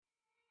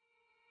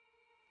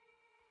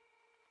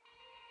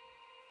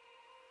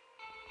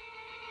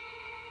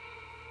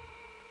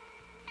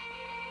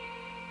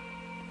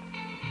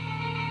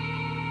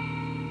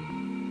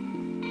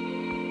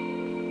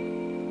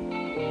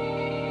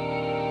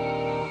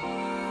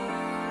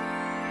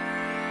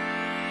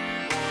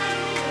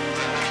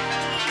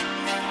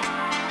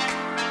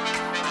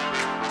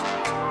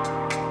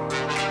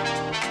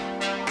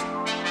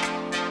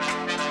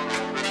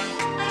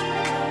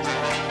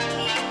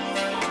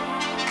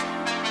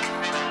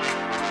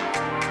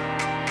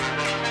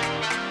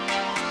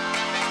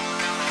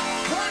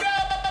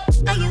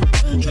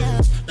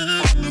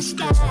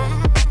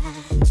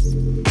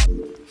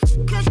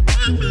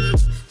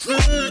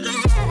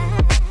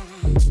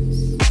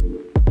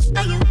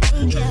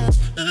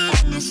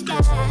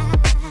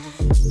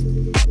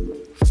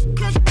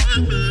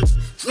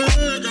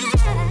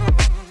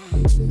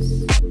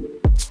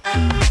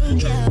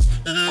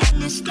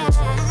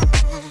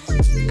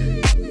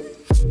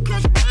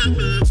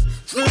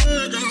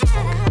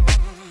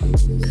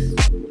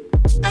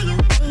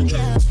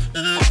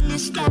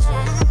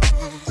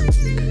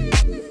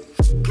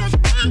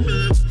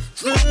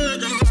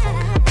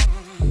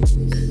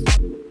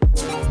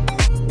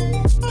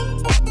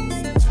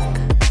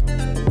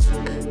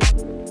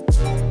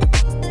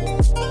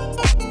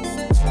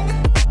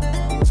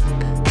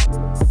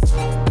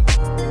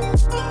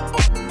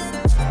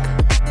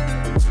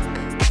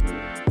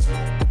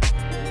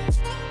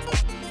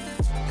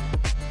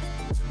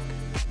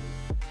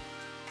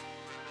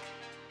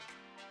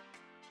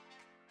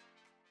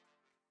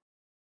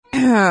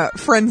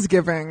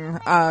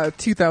Friendsgiving,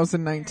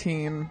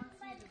 2019.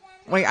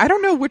 Wait, I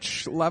don't know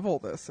which level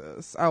this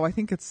is. Oh, I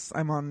think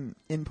I'm on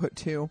input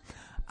 2.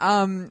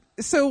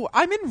 So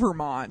I'm in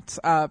Vermont,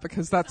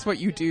 because that's what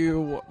you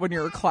do when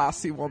you're a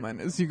classy woman,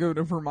 is you go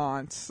to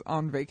Vermont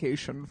on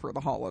vacation for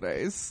the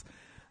holidays.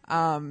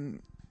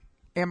 Am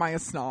I a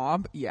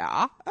snob?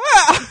 Yeah.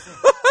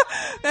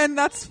 And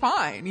that's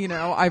fine. You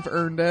know, I've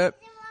earned it.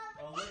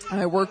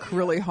 I work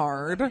really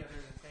hard.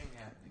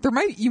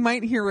 You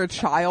might hear a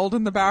child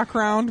in the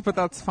background, but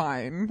that's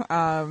fine.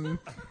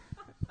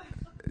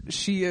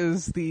 She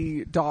is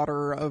the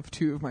daughter of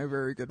 2 of my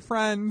very good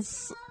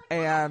friends,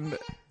 and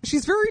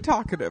she's very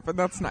talkative, and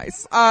that's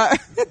nice.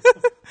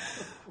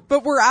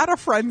 But we're at a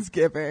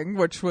Friendsgiving,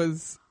 which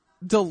was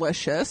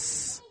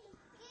delicious.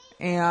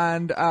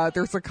 And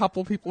there's a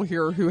couple people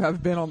here who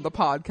have been on the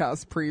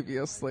podcast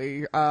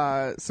previously.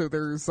 So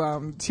there's,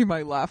 to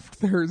my left,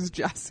 there's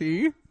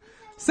Jesse.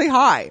 Say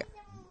hi.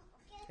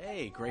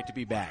 Hey, great to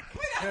be back.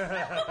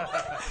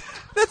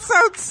 That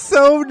sounds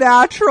so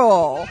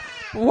natural.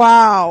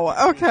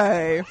 Wow.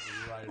 Okay.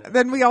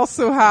 Then we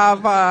also have,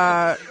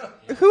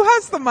 who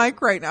has the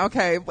mic right now?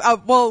 Okay.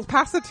 Well,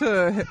 pass it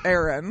to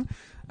Aaron.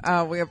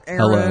 We have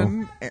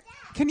Aaron. Hello.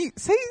 Can you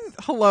say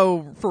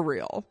hello for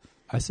real?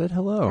 I said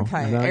hello.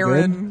 Okay.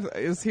 Aaron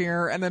is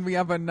here. And then we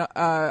have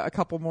a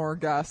couple more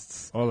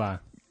guests. Hola.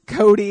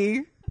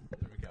 Cody,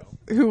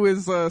 who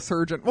is a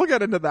surgeon. We'll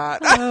get into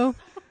that. Hello.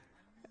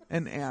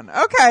 And Anne.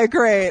 Okay,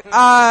 great.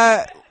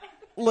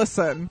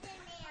 Listen,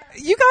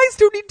 you guys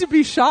don't need to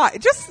be shy.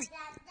 Just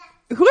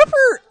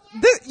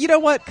you know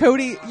what,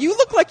 Cody? You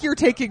look like you're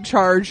taking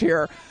charge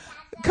here.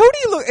 Cody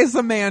is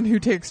a man who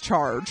takes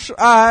charge.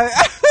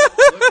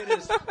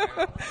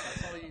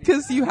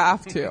 Because you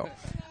have to.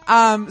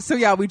 So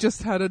yeah, we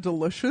just had a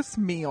delicious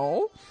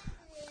meal,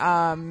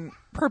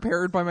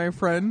 prepared by my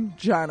friend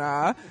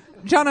Jenna.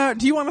 Jenna,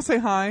 do you want to say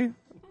hi?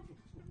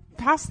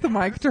 Pass the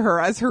mic to her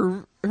as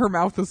her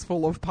mouth is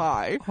full of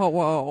pie.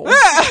 Hello.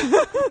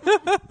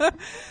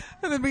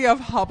 And then we have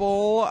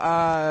Hubble,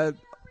 a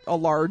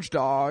large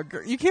dog.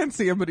 You can't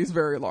see him, but he's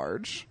very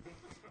large.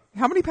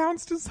 How many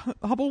pounds does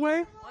Hubble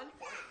weigh?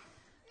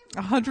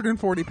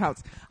 140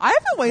 pounds. I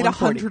haven't weighed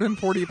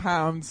 140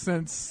 pounds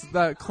since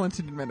the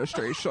Clinton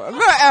administration.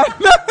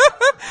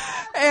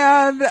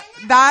 And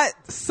that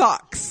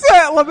sucks.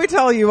 Let me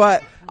tell you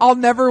what. I'll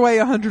never weigh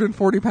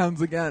 140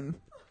 pounds again.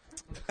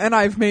 And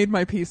I've made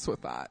my peace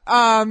with that.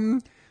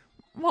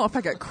 Well, if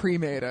I get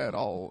cremated,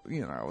 that'll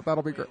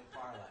be great.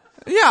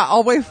 Yeah,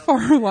 I'll weigh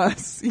far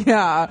less.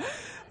 Yeah.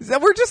 So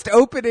we're just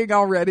opening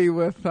already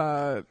with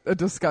a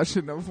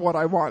discussion of what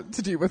I want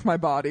to do with my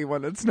body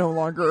when it's no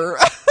longer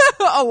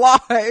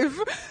alive.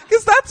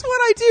 Because that's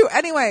what I do.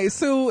 Anyway,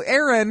 so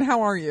Aaron,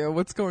 how are you?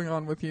 What's going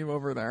on with you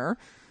over there?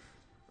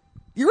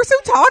 You were so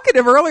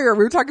talkative earlier.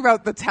 We were talking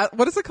about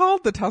what is it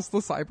called? The Tesla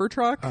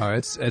Cybertruck? Oh,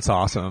 it's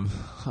awesome.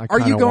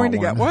 Are you going to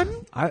get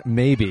one?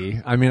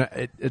 Maybe. I mean,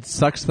 it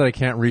sucks that I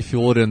can't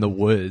refuel it in the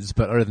woods,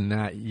 but other than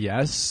that,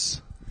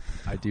 yes,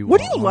 I do.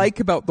 What do you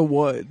like about the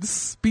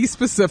woods? Be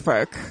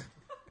specific.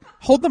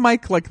 Hold the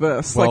mic like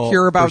this, like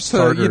you're about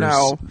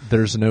to,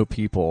 There's no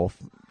people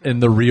in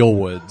the real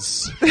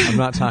woods. I'm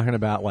not talking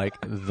about like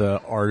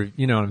the art,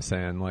 you know what I'm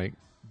saying? Like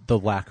the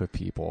lack of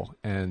people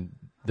and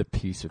the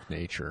peace of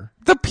nature.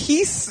 The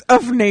peace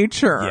of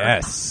nature.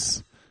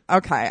 Yes.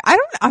 Okay. I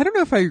don't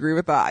know if I agree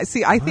with that.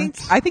 See, I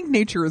think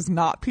nature is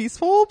not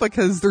peaceful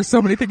because there's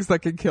so many things that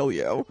could kill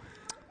you.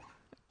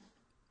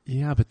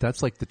 Yeah, but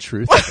that's like the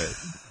truth of it.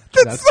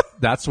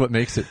 That's what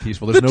makes it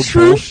peaceful. There's no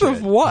truth bullshit.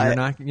 Of what? You're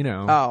not, of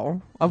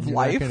you're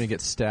life. You're not going to get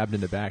stabbed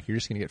in the back. You're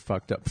just going to get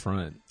fucked up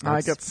front.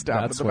 I get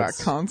stabbed in the back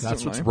constantly.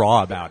 That's what's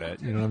raw about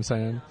it. You know what I'm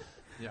saying?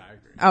 Yeah, I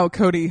agree. Oh,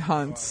 Cody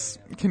Hunts.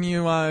 Can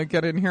you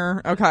get in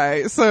here?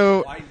 Okay,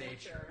 so Why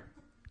nature?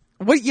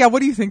 What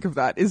do you think of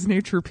that? Is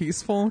nature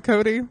peaceful,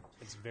 Cody?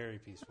 It's very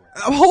peaceful.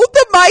 Hold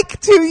the mic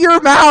to your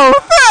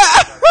mouth.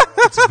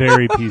 It's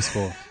very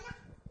peaceful.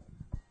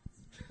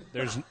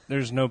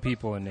 There's no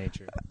people in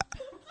nature.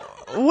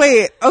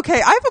 Wait,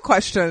 okay, I have a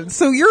question.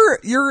 So you're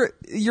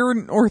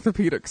an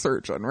orthopedic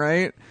surgeon,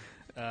 right?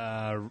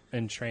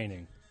 In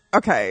training.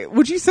 Okay,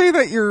 would you say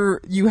that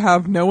you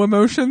have no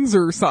emotions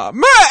or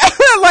some?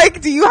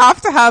 Like, do you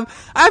have to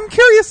have, I'm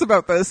curious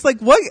about this. Like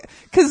what,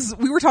 cause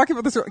we were talking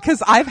about this,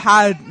 cause I've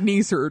had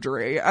knee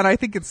surgery and I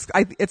think it's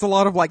a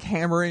lot of like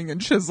hammering and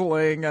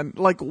chiseling and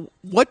like,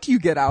 what do you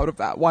get out of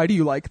that? Why do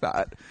you like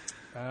that?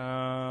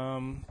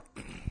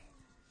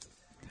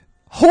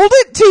 Hold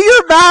it to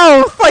your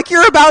mouth like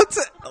you're about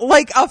to,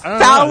 like a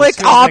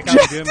phallic object.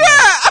 Like I'm doing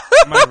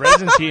my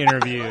residency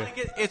interview.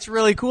 It's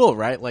really cool,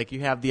 right? Like you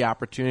have the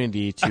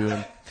opportunity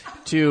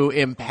to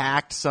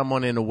impact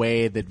someone in a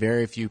way that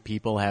very few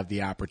people have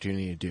the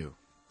opportunity to do,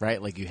 right?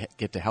 Like you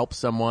get to help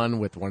someone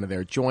with one of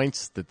their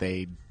joints that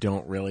they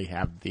don't really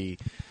have a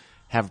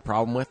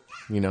problem with,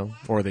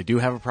 or they do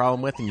have a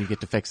problem with, and you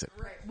get to fix it.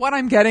 What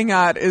I'm getting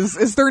at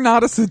is there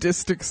not a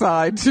sadistic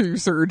side to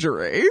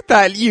surgery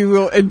that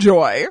you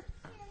enjoy?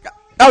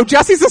 Oh,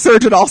 Jesse's a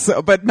surgeon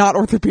also, but not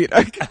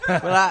orthopedic.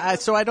 Well,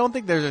 so I don't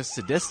think there's a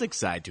sadistic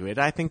side to it.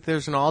 I think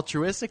there's an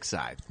altruistic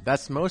side.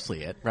 That's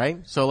mostly it, right?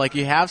 So like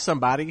you have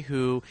somebody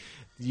who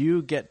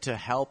you get to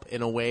help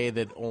in a way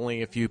that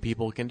only a few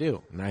people can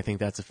do. And I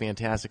think that's a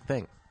fantastic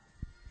thing.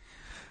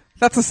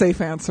 That's a safe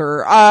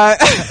answer.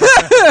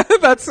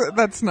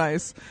 That's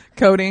nice.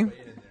 Cody?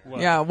 What?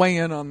 Yeah, weigh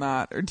in on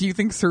that. Or do you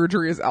think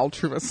surgery is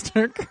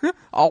altruistic?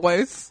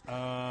 Always?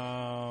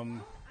 I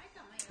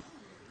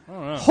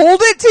don't know. Hold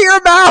it to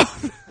your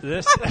mouth.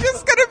 This I'm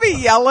just going to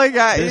be yelling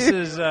at this you.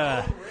 is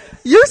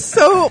You're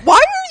so, why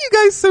are you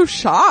guys so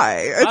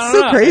shy? It's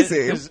so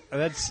crazy.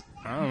 I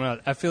don't know.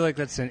 I feel like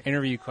that's an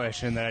interview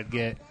question that I'd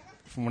get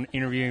from when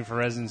interviewing for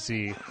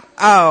residency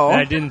Oh. that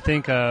I didn't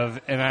think of,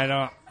 and I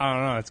don't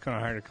know. It's kind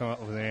of hard to come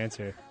up with an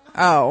answer.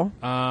 Oh.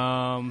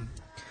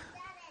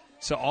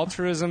 So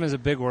altruism is a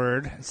big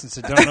word. Since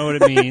I don't know what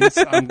it means,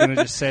 I'm going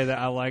to just say that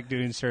I like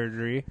doing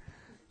surgery.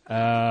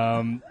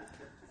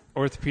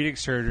 Orthopedic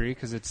surgery,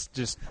 because it's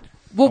just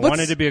I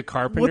wanted to be a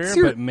carpenter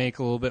but make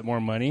a little bit more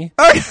money.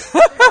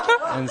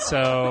 And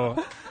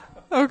so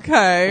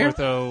Okay.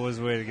 ortho was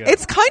the way to go.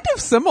 It's kind of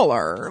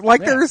similar.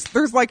 Like Yeah.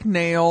 there's like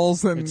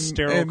nails and, It's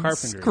sterile and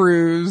carpentry.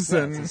 screws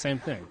Yeah, and it's the same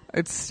thing.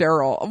 it's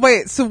sterile.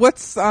 Wait, so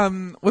what's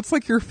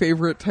like your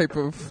favorite type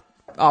of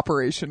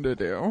operation to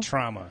do?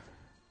 Trauma.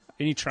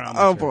 Any trauma.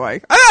 Oh surgery.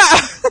 boy.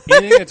 Ah!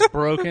 Anything that's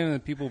broken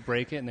and people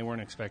break it and they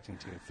weren't expecting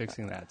to.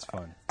 Fixing that's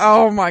fun.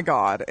 Oh my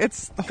god.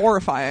 It's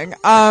horrifying.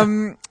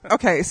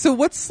 Okay, so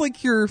what's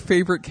like your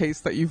favorite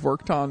case that you've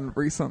worked on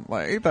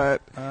recently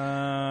that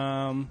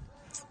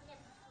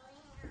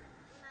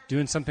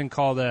Doing something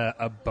called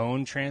a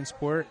bone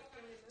transport.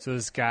 So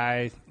this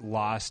guy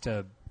lost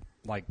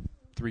like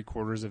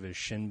 3/4 of his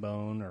shin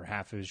bone or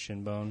half of his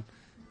shin bone,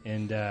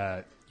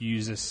 and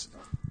used this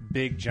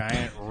big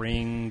giant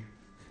ring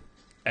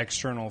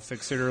external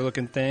fixator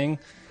looking thing.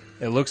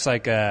 It looks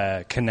like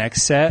a Connect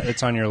set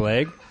that's on your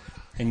leg,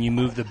 and you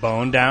move the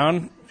bone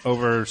down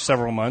over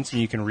several months,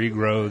 and you can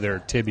regrow their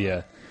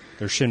tibia,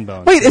 their shin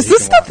bone. Wait, so is he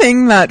this can the walk.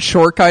 thing that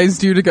short guys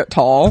do to get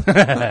tall?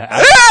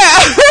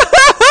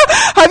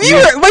 Have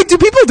you? Wait, do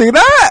people do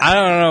that? I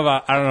don't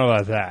know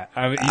about that.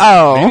 I mean,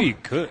 maybe you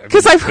could. I mean,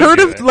 Because you I've could heard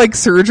do of it. like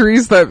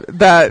surgeries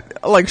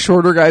that like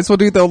shorter guys will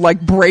do. They'll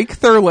like break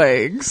their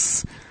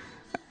legs.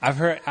 I've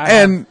heard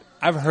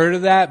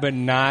of that, but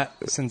not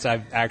since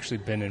I've actually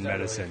been in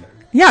medicine.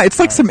 Yeah, it's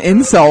like some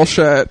incel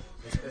shit.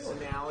 It's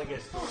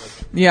analogous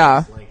to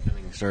Yeah,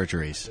 lengthening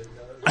surgeries.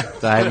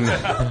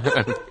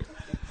 I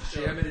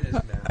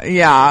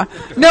yeah.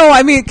 No,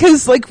 I mean,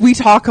 because like I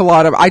talk a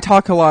lot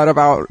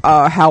about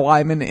how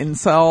I'm an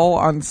incel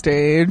on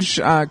stage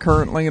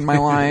currently in my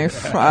life.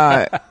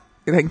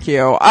 Thank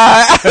you.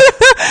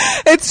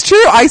 It's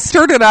true. I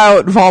started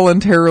out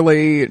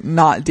voluntarily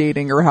not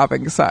dating or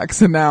having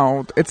sex, and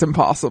now it's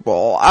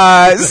impossible.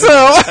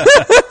 So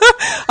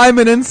I'm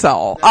an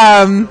incel.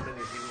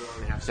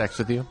 have sex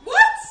with you.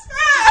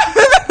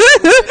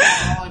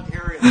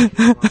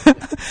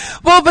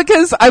 Well,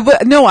 because I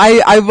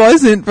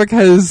wasn't,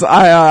 because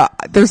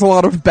there's a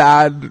lot of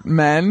bad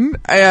men.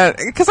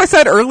 Because I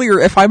said earlier,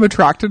 if I'm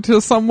attracted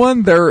to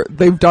someone,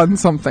 they've done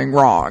something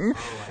wrong.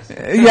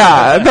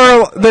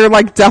 Yeah, they're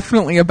like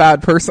definitely a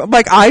bad person.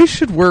 Like I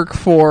should work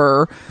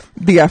for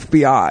the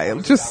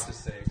FBI.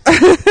 Just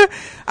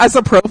as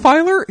a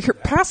profiler. Here,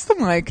 pass the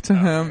mic to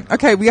him.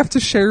 Okay, we have to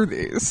share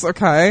these.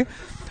 Okay.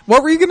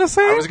 What were you gonna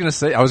say? I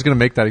was gonna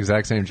make that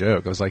exact same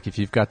joke. I was like, if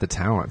you've got the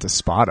talent to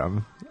spot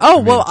them.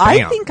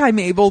 I think I'm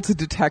able to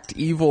detect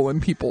evil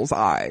in people's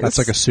eyes. That's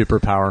like a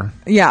superpower.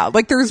 Yeah,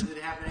 like there's. Does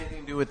it have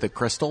anything to do with the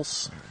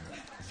crystals?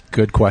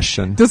 Good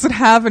question. Does it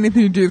have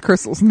anything to do with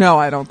crystals? No,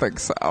 I don't think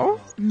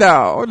so.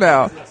 No.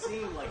 It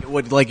seemed like it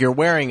would. Like you're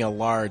wearing a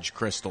large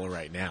crystal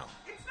right now.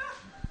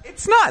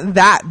 It's not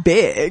that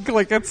big.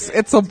 Like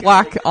it's a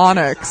black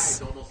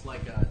onyx. It's almost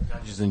like a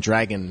Dungeons and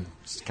Dragons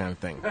kind of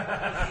thing.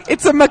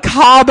 It's a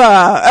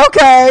macabre.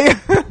 Okay.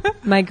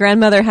 My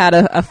grandmother had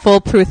a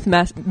foolproof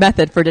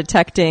method for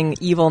detecting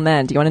evil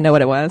men. Do you want to know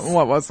what it was?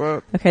 What was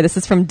it? Okay, this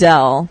is from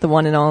Dell, the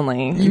one and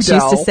only. And she used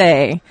Dell. to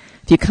say,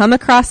 if you come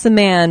across a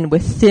man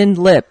with thin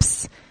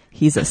lips,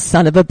 he's a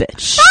son of a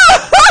bitch.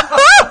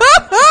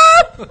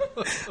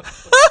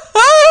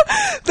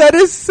 That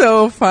is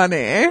so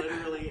funny.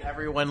 Literally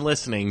everyone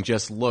listening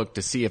just look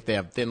to see if they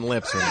have thin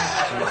lips or not.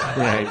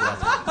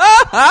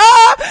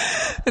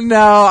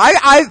 No,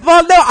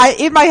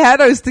 in my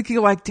head I was thinking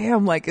like,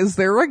 damn, like, is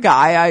there a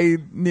guy I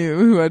knew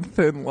who had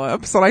thin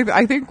lips? And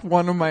I think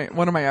one of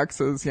my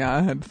exes,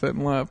 had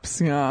thin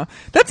lips. Yeah,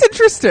 that's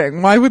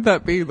interesting. Why would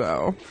that be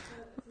though?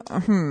 I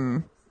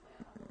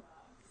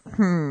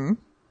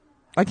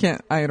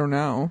don't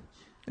know.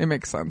 It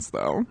makes sense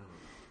though.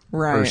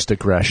 Right. First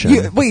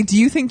aggression. Wait, do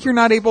you think you're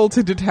not able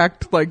to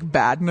detect like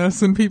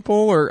badness in people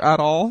or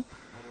at all?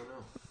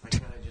 I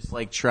kind of just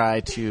like try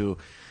to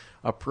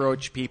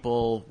approach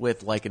people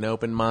with like an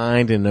open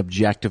mind and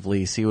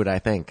objectively see what I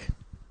think.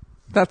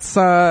 That's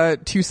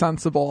too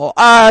sensible.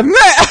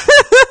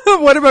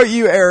 What about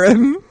you,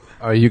 Aaron?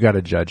 Oh, you got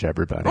to judge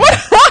everybody.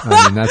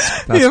 I mean,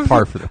 that's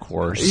par for the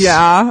course.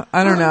 Yeah,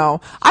 I don't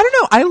know.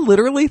 I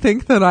literally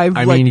think that I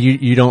mean,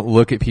 you don't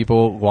look at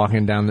people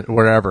walking down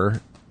wherever,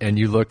 and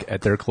you look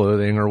at their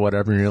clothing or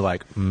whatever, and you're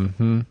like,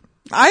 mm-hmm.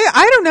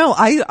 I don't know.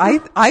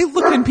 I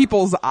look in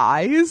people's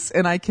eyes,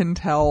 and I can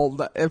tell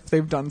if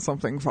they've done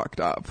something fucked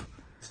up.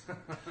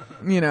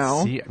 You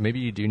know? See, maybe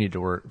you do need to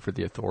work for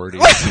the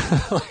authorities.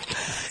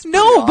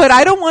 No, but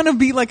I don't want to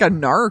be like a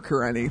narc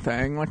or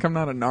anything. Like, I'm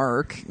not a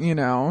narc, you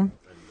know?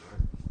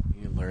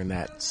 You learn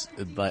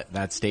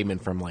that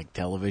statement from like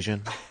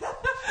television?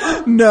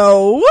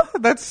 No,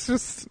 that's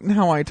just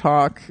how I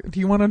talk. Do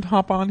you want to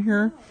hop on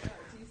here?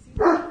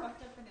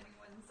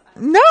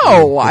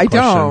 No, I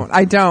don't.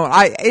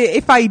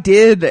 If I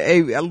did,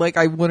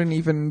 I wouldn't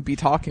even be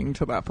talking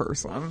to that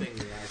person. One thing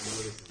that I've noticed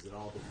is that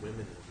all the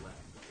women have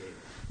left the table.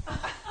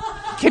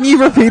 Can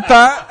you repeat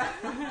that?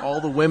 All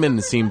the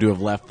women seem to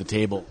have left the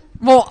table.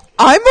 Well,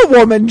 I'm a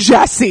woman,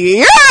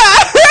 Jesse.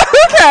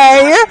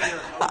 Okay.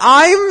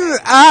 I'm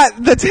at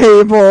the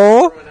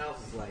table. Everyone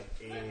else is like,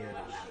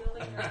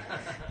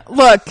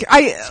 Look,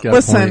 got a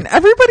listen, point.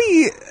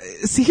 everybody,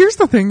 see, here's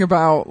the thing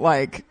about,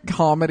 like,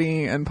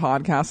 comedy and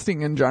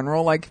podcasting in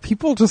general. Like,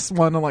 people just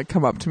want to, like,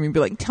 come up to me and be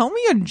like, tell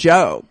me a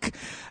joke.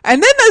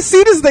 And then as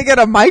soon as they get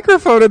a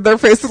microphone in their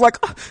face, they're like,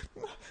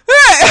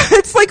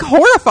 it's, like,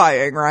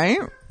 horrifying, right?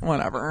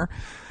 Whatever.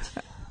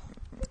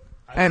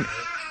 And,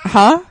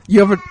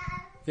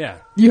 Yeah.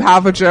 you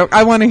have a joke?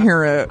 I want to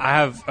hear it. I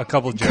have a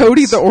couple jokes.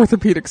 Cody, the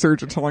orthopedic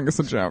surgeon, telling us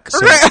a joke.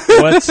 So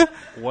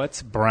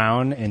what's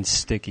brown and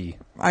sticky?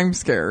 I'm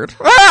scared.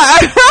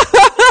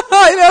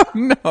 I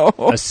don't know.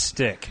 A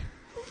stick.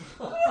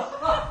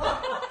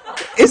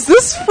 Is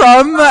this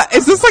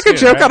like a good,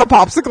 joke right? on a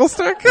popsicle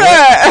stick?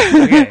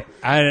 Okay.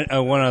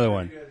 One other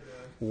one.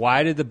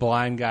 Why did the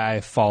blind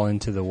guy fall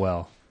into the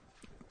well?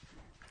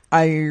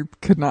 I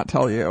could not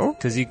tell you.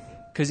 Because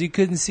he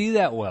couldn't see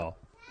that well.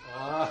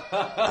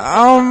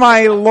 Oh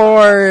my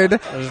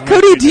lord.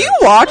 Cody, do you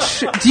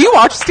watch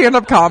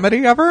stand-up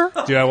comedy ever?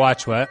 Do I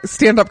watch what?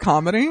 Stand-up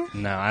comedy?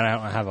 No, I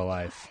don't have a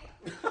life.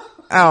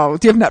 Oh,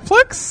 do you have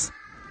Netflix?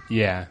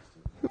 Yeah.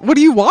 What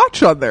do you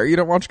watch on there? You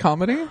don't watch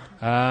comedy?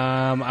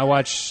 I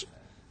watch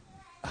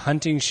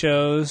hunting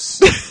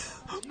shows.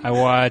 I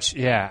watch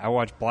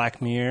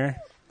Black Mirror.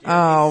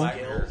 Oh.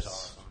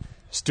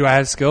 Do I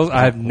have skills?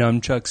 I have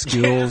nunchuck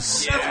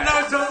skills.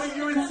 That's something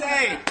you would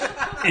say.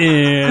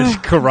 And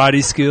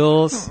karate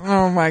skills.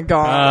 Oh my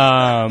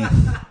god.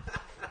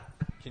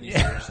 Can you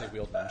seriously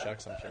wield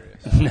nunchucks? I'm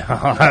curious.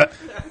 No.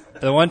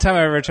 The one time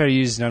I ever tried to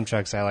use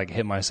nunchucks, I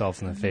hit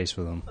myself in the face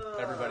with them.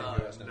 Everybody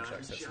who has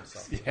nunchucks hits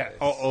himself. Yeah,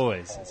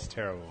 always. It's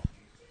terrible.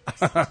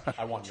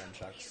 I want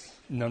nunchucks.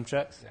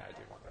 Nunchucks? Yeah, I do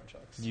want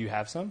nunchucks. Do you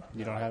have some?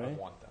 You don't have any? I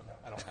want them.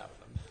 I don't have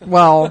them.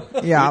 Well,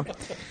 yeah.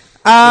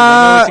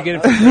 I know what to get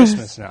him for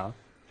Christmas now.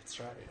 That's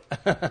right.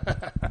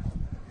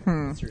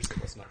 Seriously,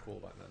 what's not cool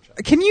about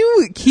nunchucks? Can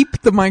you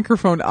keep the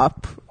microphone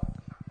up?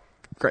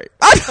 Great.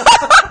 Not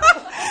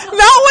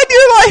when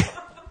you're like...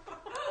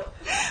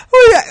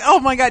 Oh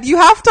my god, you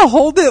have to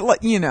hold it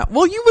like, you know.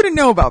 Well, you wouldn't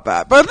know about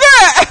that, but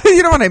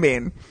you know what I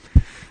mean.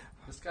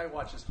 This guy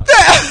watches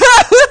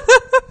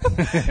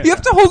You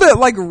have to hold it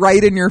like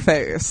right in your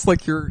face,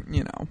 like you're,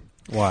 you know.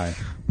 Why?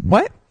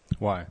 What?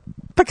 Why?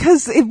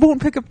 Because it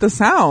won't pick up the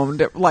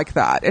sound like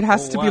that. It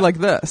has to be like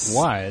this.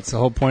 Why? It's the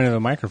whole point of the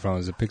microphone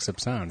is it picks up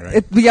sound,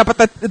 right? Yeah, but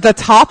the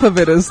top of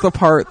it is the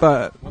part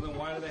that... Well, then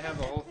why do they have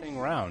the whole thing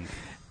round?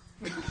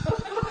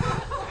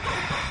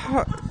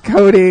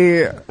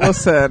 Cody,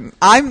 listen,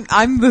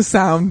 I'm the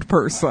sound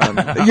person.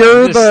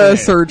 You're the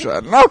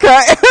surgeon.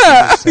 Okay.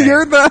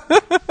 You're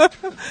the...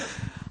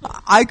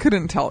 I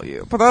couldn't tell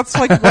you, but that's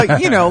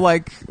like, you know,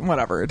 like,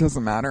 whatever. It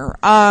doesn't matter.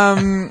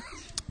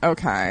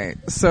 Okay.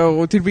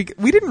 So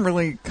we didn't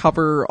really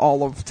cover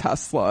all of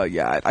Tesla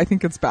yet. I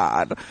think it's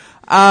bad.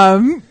 I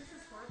mean,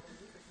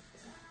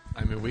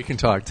 we can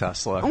talk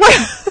Tesla.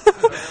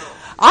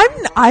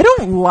 I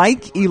don't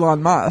like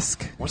Elon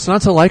Musk. What's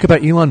not to like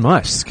about Elon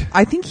Musk?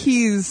 I think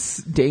he's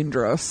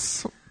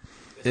dangerous.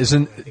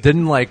 Isn't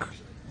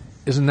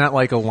that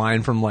like a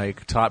line from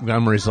like Top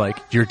Gun where he's like,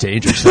 "You're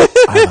dangerous"?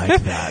 I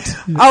like that.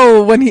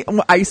 Oh, when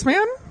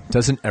Iceman?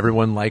 Doesn't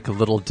everyone like a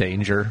little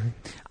danger?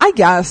 I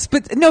guess,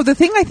 but no, the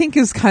thing I think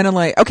is kind of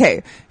like,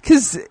 okay,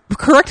 because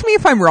correct me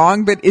if I'm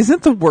wrong, but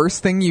isn't the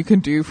worst thing you can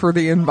do for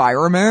the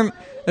environment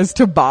is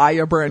to buy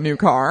a brand new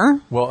car?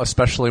 Well,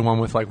 especially one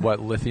with like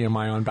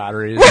lithium-ion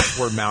batteries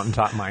where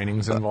mountaintop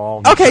mining's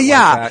involved. Okay, and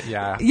yeah. stuff like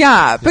that.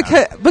 Yeah,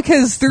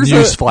 because there's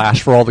News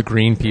flash for all the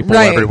green people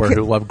Right. everywhere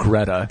who love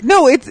Greta.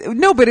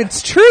 but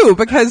it's true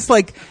because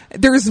like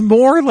there's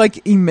more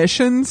like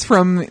emissions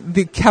from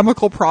the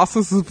chemical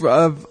process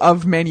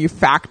of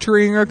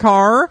manufacturing a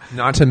car,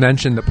 Not to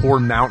mention the poor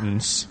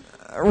mountains.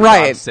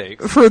 right? God's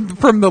sake.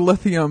 From the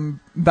lithium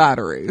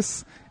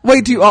batteries.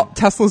 Wait, do all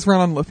Teslas run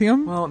on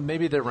lithium? Well,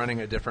 maybe they're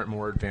running a different,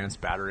 more advanced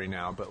battery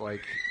now, but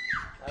like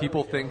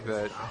people think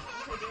that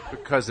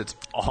because it's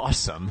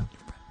awesome.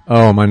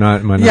 Oh, my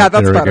not. Yeah,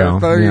 that's there we better. go.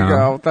 There Yeah. you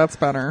go. That's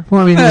better.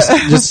 Well, I mean,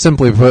 just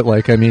simply put,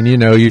 like, I mean,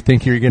 you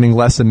think you're getting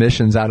less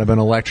emissions out of an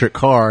electric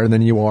car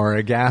than you are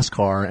a gas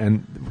car,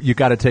 and you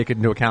got to take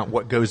into account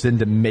what goes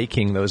into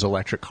making those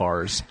electric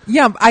cars.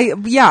 Yeah,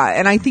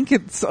 and I think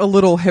it's a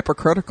little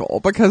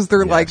hypocritical because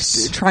they're like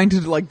Yes. trying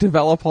to like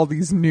develop all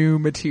these new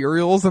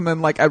materials and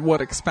then like at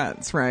what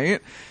expense, right?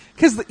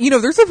 Because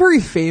there's a very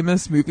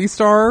famous movie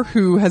star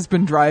who has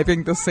been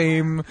driving the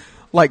same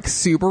like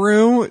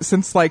Subaru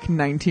since like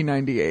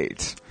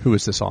 1998. Who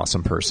is this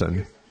awesome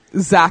person?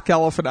 Zach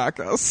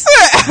Galifianakis.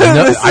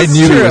 No, This I is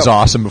knew he true. was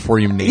awesome before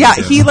you named Yeah,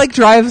 him. he like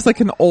drives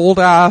like an old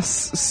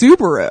ass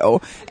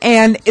Subaru,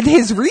 and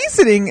his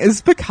reasoning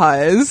is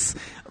because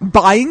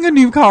buying a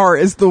new car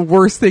is the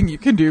worst thing you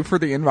can do for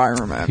the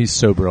environment. He's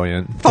so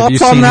brilliant. Have Thoughts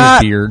you on seen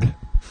that? his beard?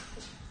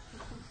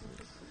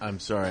 I'm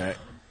sorry,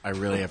 I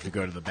really have to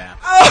go to the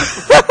bathroom.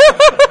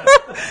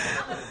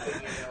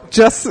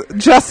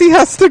 Jesse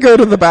has to go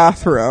to the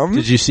bathroom.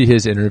 Did you see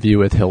his interview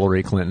with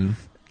Hillary Clinton?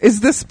 Is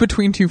this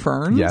Between Two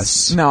Ferns?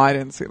 Yes. No, I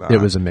didn't see that.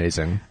 It was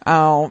amazing.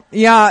 Oh,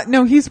 yeah.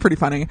 No, he's pretty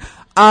funny.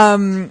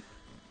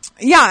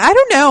 Yeah, I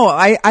don't know.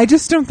 I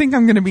just don't think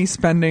I'm going to be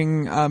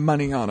spending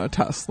money on a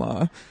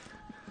Tesla.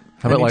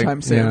 How about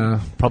anytime soon. yeah,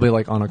 probably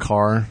like on a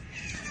car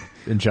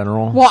in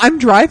general? Well, I'm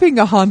driving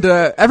a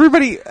Honda.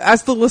 Everybody,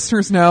 as the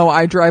listeners know,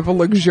 I drive a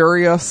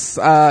luxurious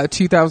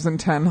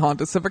 2010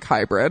 Honda Civic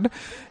Hybrid,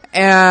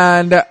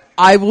 and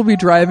I will be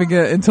driving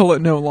it until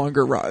it no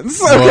longer runs.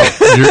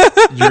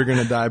 Well, you're going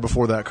to die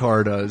before that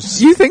car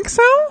does. You think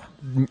so?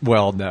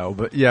 Well, no,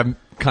 but yeah,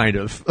 kind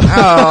of.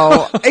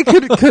 Oh,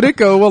 could it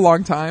go a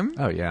long time?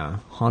 Oh yeah,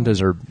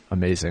 Hondas are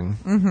amazing.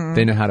 Mm-hmm.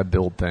 They know how to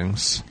build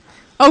things.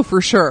 Oh,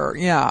 for sure.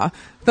 Yeah,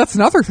 that's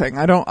another thing.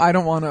 I don't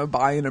want to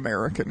buy an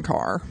American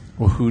car.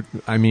 Well,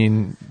 I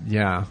mean,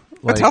 yeah.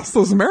 A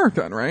Tesla's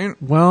American, right?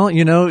 Well,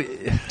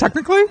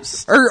 Technically,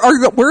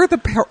 where are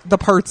the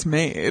parts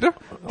made?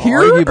 Here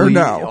arguably, or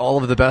no?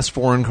 all of the best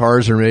foreign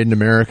cars are made in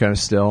America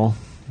still.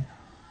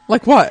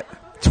 Like what?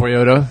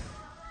 Toyota.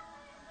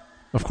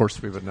 Of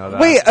course, we would know that.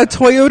 Wait, a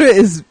Toyota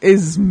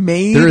is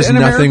made. There is in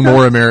nothing America?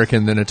 more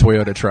American than a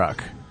Toyota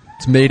truck.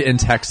 It's made in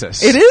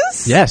Texas. It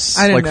is? Yes.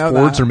 I didn't like know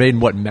Fords that. are made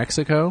in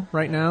Mexico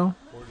right now?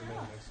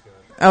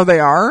 Oh, they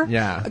are?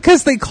 Yeah.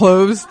 Because they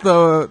closed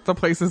the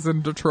places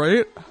in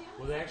Detroit.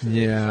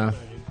 Yeah.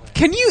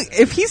 Can you,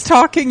 if he's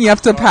talking, you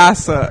have to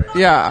pass it.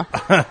 Yeah.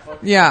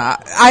 Yeah.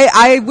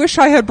 I wish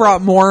I had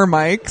brought more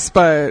mics,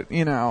 but,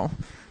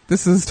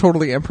 this is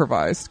totally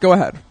improvised. Go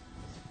ahead.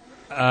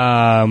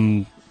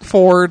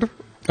 Ford,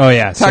 Oh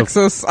yeah, so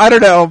Texas, I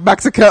don't know,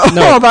 Mexico.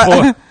 No,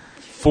 But-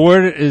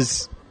 Ford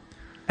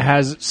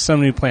has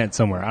some new plant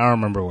somewhere. I don't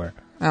remember where.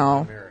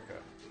 oh.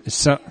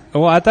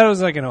 Well, I thought it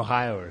was like in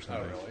Ohio or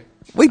something.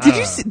 Wait,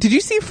 did you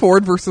see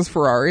Ford versus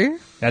Ferrari?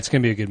 That's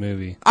gonna be a good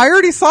movie. I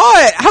already saw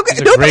it. How It's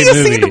could a nobody great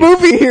has seen the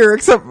movie here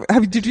except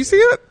did you see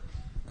it?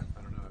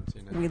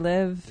 We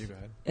live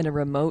in a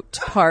remote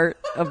part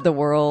of the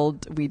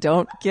world. We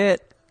don't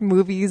get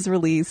movies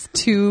released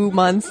 2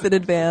 months in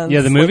advance.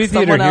 Yeah, the movie like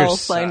theater someone here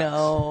else I sucks.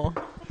 know.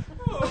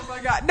 Oh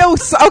my god. No,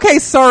 okay,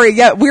 sorry.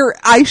 Yeah,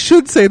 I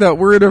should say that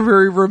we're in a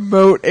very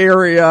remote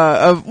area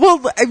of,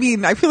 well, I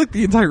mean, I feel like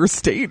the entire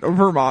state of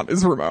Vermont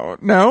is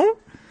remote. No?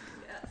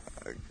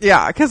 Yes.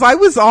 Yeah, because I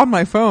was on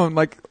my phone,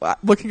 like,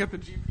 looking at the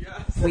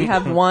GPS. We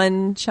have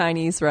one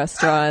Chinese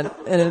restaurant,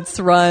 and it's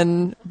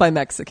run by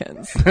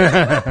Mexicans.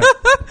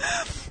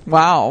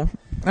 Wow.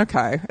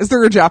 Okay. Is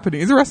there a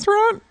Japanese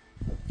restaurant?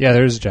 Yeah,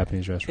 there is a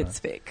Japanese restaurant. It's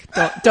fake.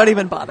 Don't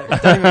even bother.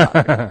 Don't even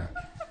bother.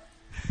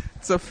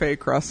 It's a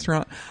fake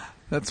restaurant.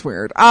 That's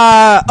weird.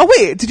 Oh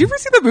wait, did you ever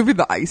see the movie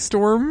The Ice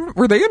Storm?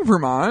 Were they in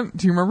Vermont?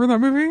 Do you remember that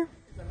movie?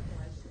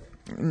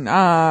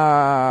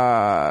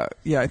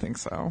 Yeah, I think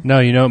so. No,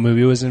 you know what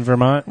movie was in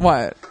Vermont?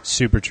 What?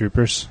 Super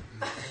Troopers.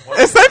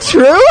 Is that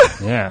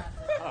true? Yeah.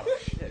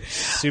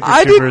 Super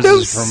I didn't Troopers know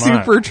is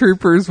Vermont. Super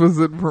Troopers was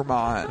in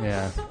Vermont.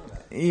 Yeah.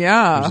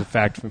 Yeah. There's a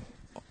fact.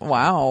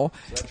 Wow.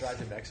 That drive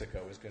to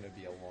Mexico is going to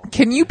be a long.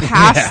 Can you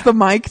pass Yeah. the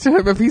mic to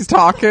him if he's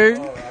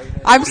talking?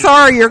 I'm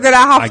sorry, you're gonna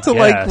have I to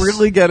like guess.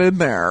 really get in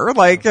there.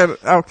 Like,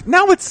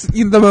 now it's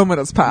the moment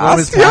has passed. Moment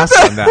has You have passed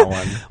to- on that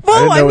one. Well, I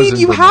didn't know I it was mean, in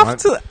you have Vermont.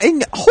 to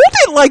and hold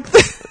it like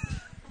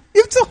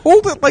you have to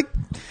hold it like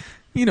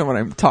you know what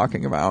I'm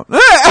talking about.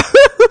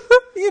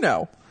 You you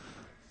know.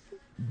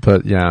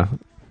 But yeah.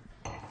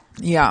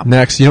 Yeah.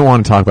 Next, you don't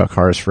want to talk about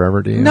Cars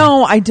Forever, do you?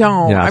 No, I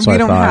don't. Yeah, that's we what I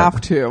don't thought.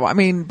 have to. I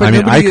mean, but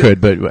I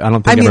could, but I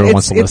don't think everyone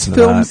wants to listen to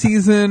that. It's film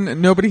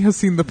season. Nobody has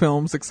seen the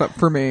films except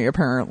for me,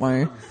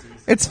 apparently.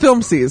 It's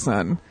film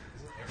season.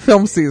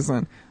 Film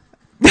season.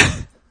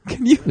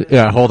 Can you?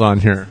 Yeah, hold on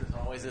here.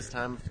 Always this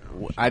time.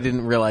 I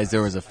didn't realize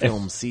there was a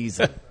film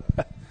season.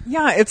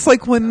 Yeah, it's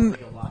like when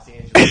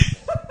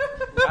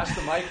Pass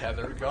the mic,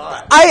 Heather.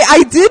 God.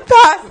 I did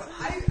pass.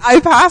 I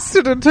passed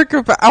it and took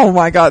a. Oh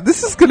my god,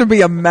 this is going to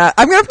be a mess.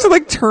 I'm going to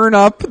have to turn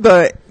up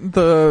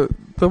the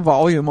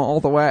volume all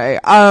the way.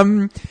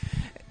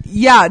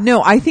 Yeah,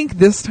 no, I think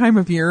this time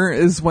of year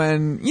is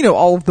when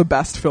all of the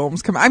best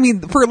films come. I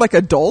mean, for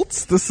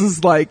adults, this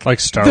is like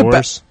Star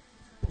Wars.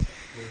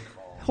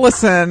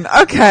 Listen,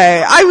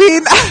 okay. I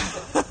mean,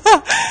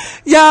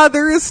 yeah,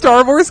 there is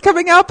Star Wars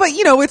coming out, but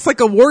it's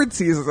award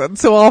season,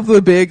 so all of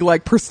the big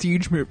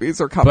prestige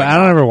movies are coming. But I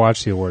don't ever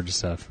watch the awards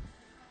stuff.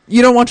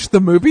 You don't watch the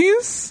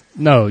movies?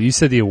 No, you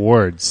said the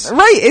awards.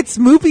 Right, it's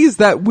movies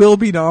that will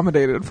be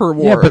nominated for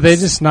awards. Yeah, but they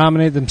just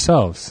nominate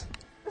themselves.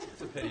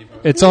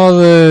 It's all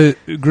the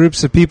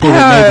groups of people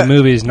that made the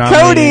movies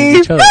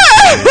nominating each other.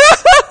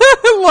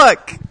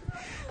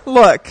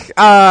 Look.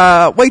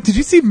 Wait, did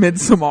you see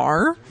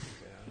Midsommar?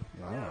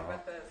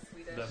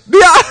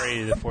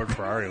 The Ford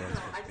Ferrari one's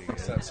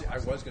supposed to be good.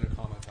 I was going to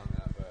comment on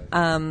that,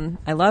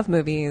 but I love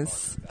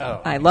movies.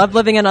 I love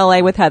living in LA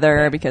with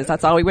Heather because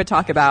that's all we would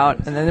talk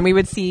about. And then we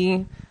would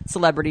see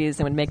celebrities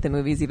and would make the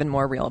movies even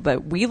more real.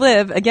 But we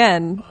live,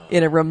 again,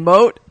 in a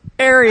remote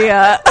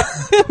area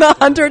in a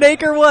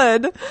 100-acre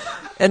wood.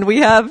 And we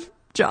have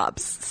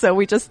jobs. So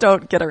we just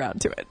don't get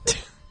around to it.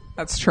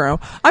 That's true.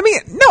 I mean,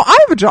 no, I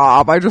have a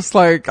job. I just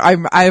I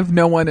have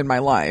no one in my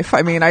life.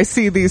 I mean, I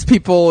see these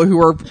people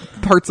who are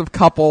parts of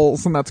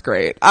couples, and that's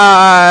great.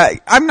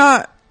 I'm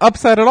not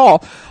upset at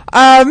all.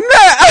 I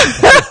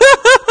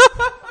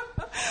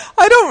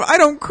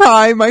don't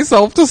cry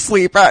myself to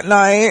sleep at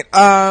night,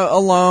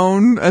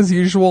 alone as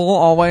usual,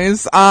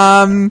 always.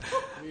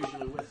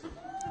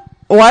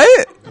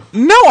 What?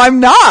 No, I'm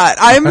not.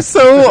 I'm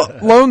so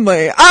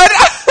lonely.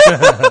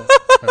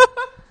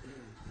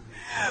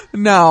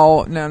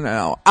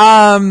 No.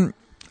 I'm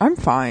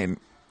fine.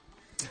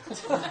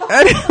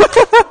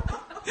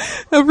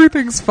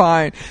 Everything's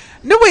fine.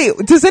 No, wait.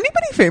 Does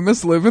anybody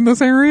famous live in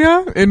this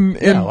area in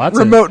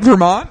remote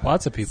Vermont?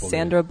 Lots of people.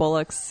 Sandra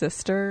Bullock's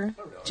sister,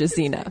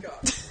 Jazina.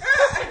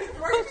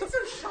 Why are you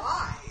so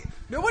shy?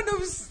 No one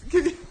knows.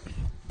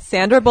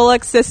 Sandra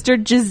Bullock's sister,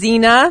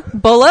 Jazina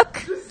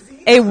Bullock,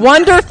 a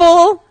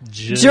wonderful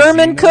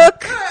German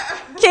cook,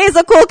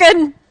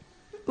 Käsekuchen,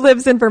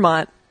 lives in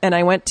Vermont. And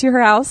I went to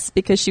her house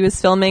because she was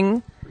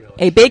filming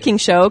a baking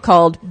show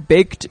called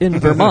Baked in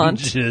Vermont.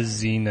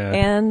 Jazina.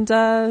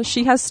 And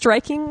she has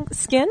striking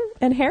skin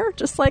and hair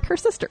just like her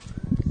sister.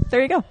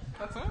 There you go.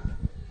 That's it?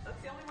 That's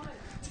the only one.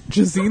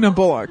 Jazina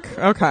Bullock.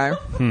 Okay.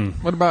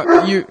 What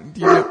about you?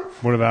 Do you know?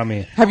 What about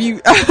me? Have you?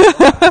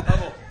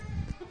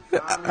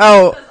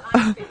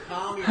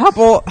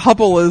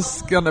 Hubble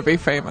is gonna be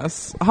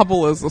famous.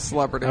 Hubble is a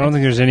celebrity. I don't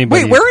think there's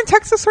anybody. Wait, where in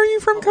Texas are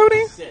you from,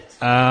 Cody?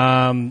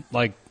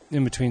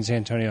 In between San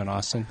Antonio and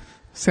Austin.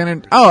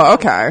 Oh,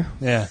 okay.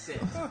 Yeah.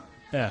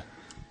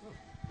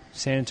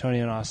 San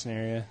Antonio and Austin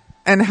area.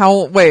 And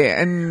how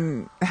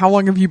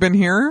long have you been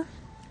here?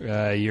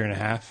 A year and a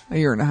half. A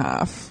year and a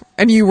half.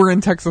 And you were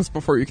in Texas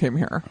before you came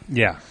here?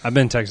 Yeah, I've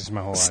been in Texas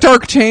my whole life.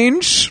 Stark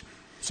change?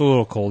 It's a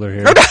little colder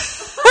here.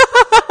 Just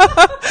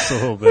a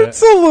little bit.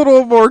 It's a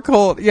little more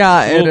cold.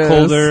 Yeah, it is. A little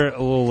colder, a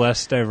little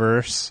less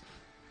diverse.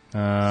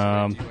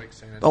 A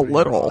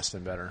little.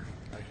 Austin better.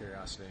 Out of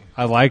curiosity.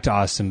 I liked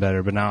Austin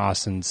better, but now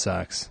Austin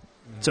sucks.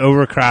 It's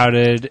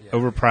overcrowded,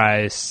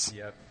 overpriced.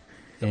 Yep.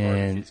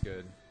 And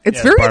good. It's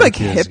very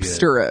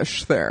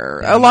hipsterish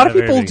there. Yeah, a lot of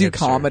people do hipster.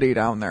 comedy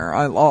down there.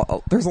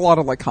 There's a lot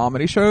of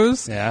comedy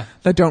shows that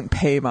don't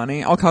pay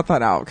money. I'll cut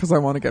that out because I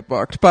want to get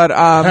booked. But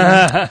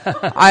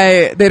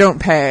they don't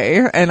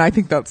pay, and I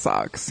think that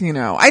sucks.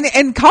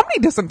 And comedy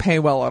doesn't pay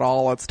well at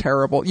all. It's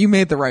terrible. You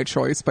made the right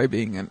choice by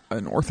being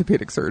an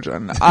orthopedic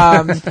surgeon.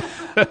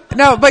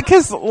 No,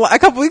 because a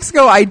couple weeks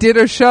ago I did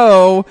a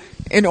show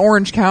in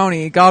Orange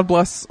County. God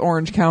bless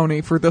Orange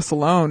County for this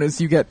alone,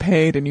 is you get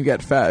paid and you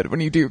get fed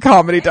when you do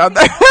comedy down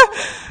there.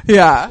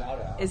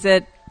 Yeah. Is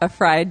it a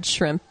fried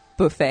shrimp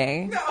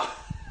buffet? No.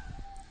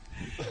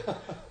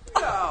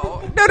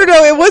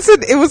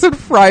 It wasn't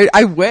fried.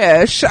 I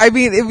wish. I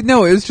mean, it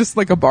was just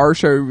like a bar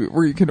show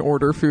where you can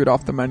order food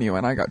off the menu,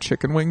 and I got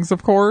chicken wings,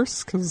 of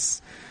course,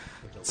 because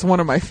it's one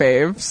of my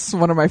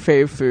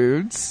fave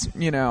foods,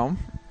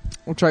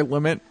 which I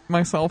limit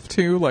myself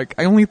to. Like,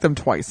 I only eat them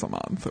twice a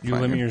month. You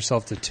limit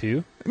yourself to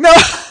 2? No.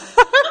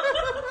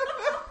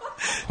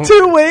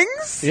 2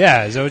 wings?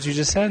 Yeah, is that what you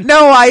just said?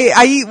 No,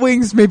 I eat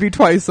wings maybe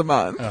twice a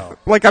month. Oh.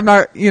 Like, I'm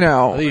not, I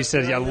thought you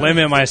said,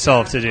 limit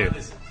myself to 2.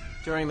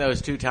 During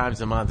those 2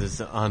 times a month is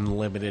an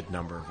unlimited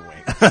number of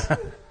wings.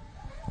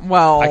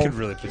 Well, I could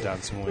really put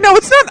down some wings. No,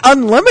 it's not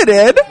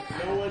unlimited.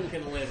 No one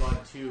can live on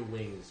 2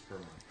 wings per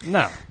month.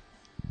 No.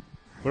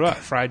 What about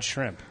fried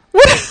shrimp?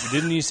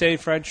 Didn't you say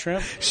fried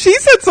shrimp? She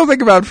said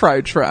something about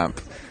fried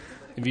shrimp.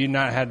 Have you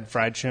not had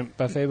fried shrimp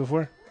buffet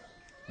before?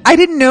 I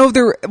didn't know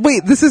there.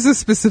 Wait, this is a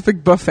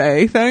specific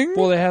buffet thing?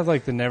 Well, they have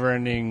like the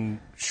never-ending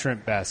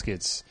shrimp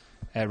baskets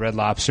at Red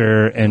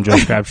Lobster and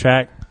Joe's Crab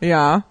Shack.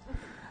 Yeah.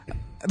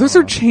 Those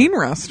are chain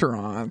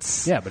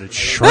restaurants. Yeah, but it's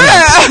shrimp.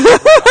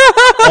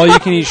 All you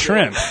can eat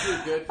shrimp.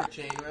 Good for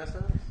chain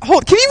restaurants?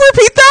 Hold, can you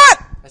repeat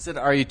that? I said,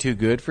 are you too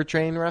good for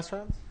chain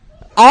restaurants?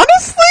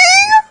 Honestly?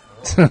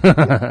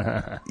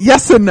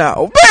 Yes and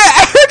no.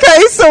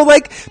 Okay, so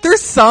like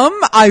there's some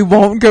I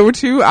won't go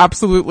to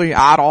absolutely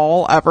at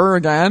all ever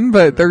again,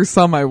 but there's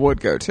some I would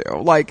go to.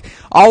 Like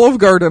Olive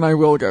Garden I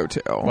will go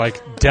to.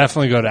 Like,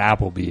 definitely go to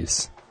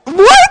Applebee's.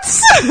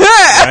 What?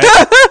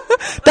 Right?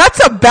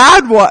 That's a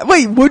bad one.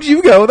 Wait, would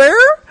you go there?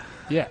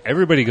 Yeah,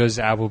 everybody goes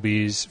to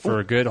Applebee's for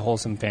a good,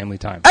 wholesome family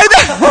time.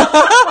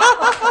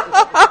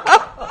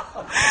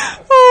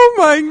 Oh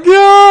my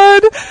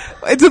god.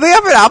 Do they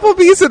have an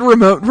Applebee's in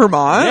remote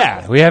Vermont?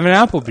 Yeah, we have an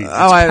Applebee's. It's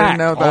I didn't packed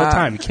know all that. the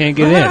time. You can't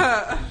get in.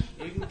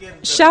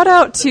 Shout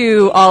out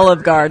to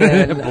Olive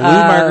Garden. Blue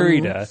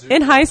margarita.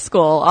 In high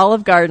school,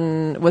 Olive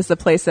Garden was the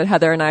place that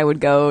Heather and I would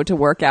go to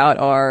work out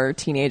our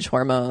teenage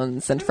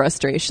hormones and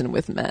frustration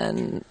with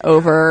men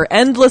over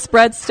endless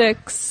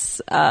breadsticks.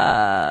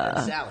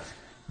 Salad.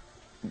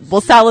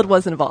 Well, salad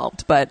was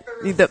involved, but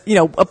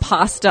a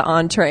pasta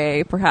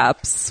entree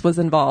perhaps was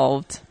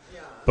involved.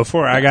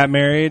 Before I got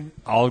married,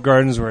 Olive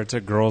Garden's where I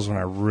took girls when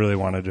I really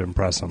wanted to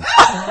impress them.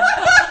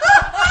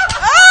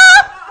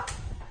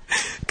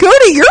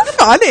 Goody, you're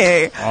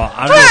funny.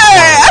 I'm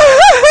just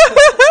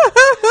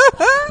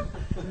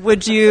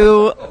Would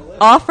you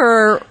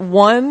offer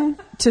 1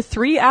 to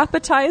 3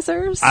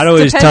 appetizers? I'd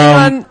always depending tell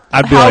 'em- on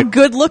I'd be how like,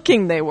 good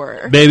looking they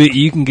were. baby,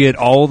 you can get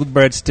all the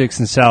breadsticks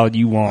and salad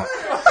you want.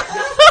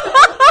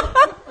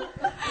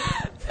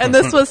 And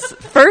this was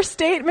first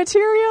date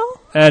material?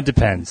 It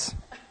depends.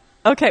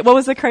 Okay, what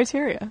was the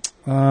criteria?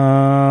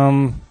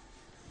 I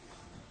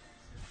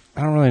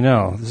don't really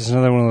know. This is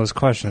another one of those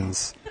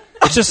questions.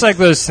 It's just like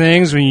those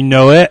things when you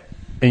know it,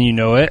 and you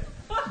know it.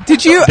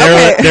 Did you?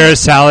 They're a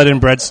salad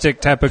and breadstick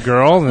type of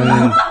girl, then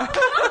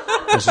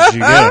that's what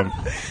you get 'em.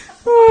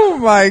 Oh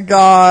my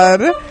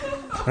god.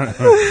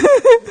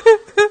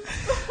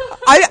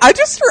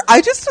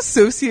 I just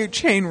associate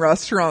chain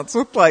restaurants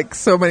with like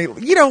so many,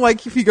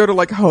 like if you go to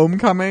like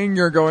Homecoming,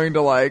 you're going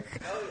to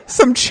like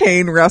some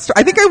chain restaurant.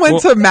 I think I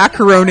went to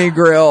Macaroni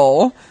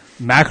Grill.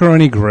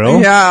 Macaroni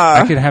Grill?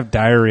 Yeah. I could have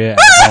diarrhea at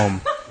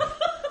home.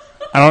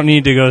 I don't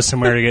need to go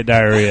somewhere to get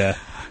diarrhea.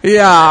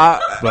 Yeah.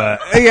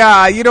 But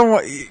Yeah, you don't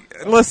want,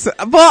 listen,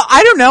 well,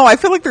 I don't know. I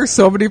feel like there's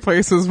so many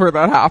places where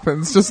that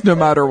happens just no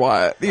matter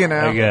what,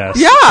 I guess.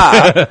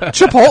 Yeah.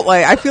 Chipotle.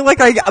 I feel like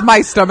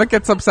my stomach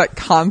gets upset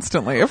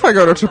constantly if I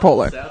go to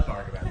Chipotle. South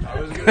Park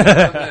about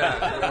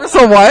that.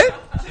 So what?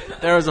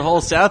 There was a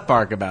whole South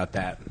Park about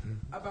that.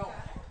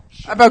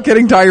 About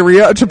getting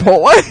diarrhea at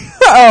Chipotle?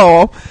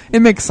 Oh,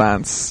 it makes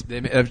sense.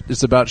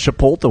 It's about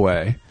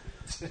Chipotle.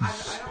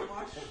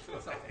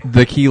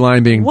 The key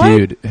line being, What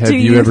dude, have do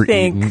you ever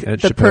think eaten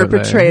at the Chipotle?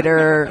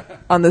 perpetrator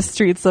on the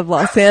streets of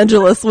Los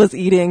Angeles was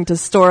eating to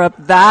store up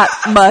that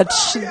much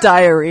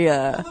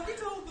diarrhea?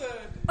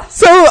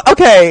 So,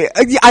 okay,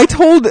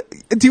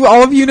 do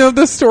all of you know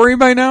this story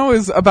by now?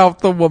 Is about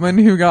the woman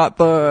who got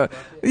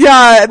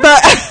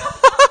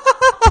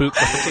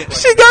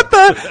she got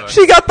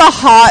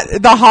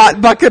the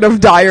hot bucket of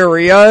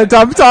diarrhea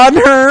dumped on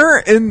her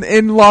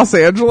in Los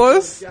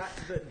Angeles.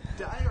 The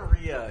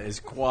diarrhea is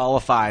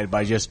qualified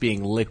by just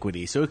being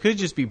liquidy, so it could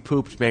just be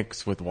poop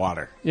mixed with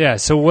water. yeah,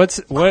 so what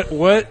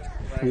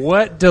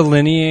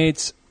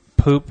delineates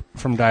poop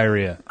from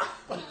diarrhea?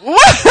 Well,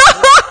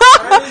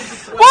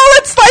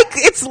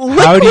 it's liquid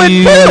How do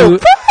you-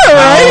 poop,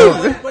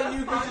 right? But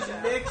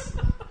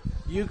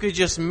you could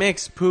just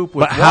mix poop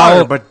with But water,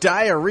 how- but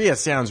diarrhea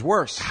sounds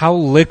worse. How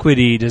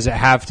liquidy does it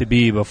have to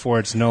be before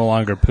it's no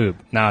longer poop?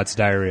 Now it's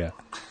diarrhea.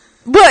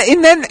 But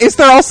and then is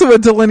there also a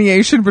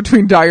delineation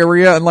between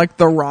diarrhea and like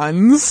the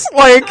runs,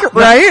 right?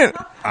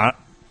 I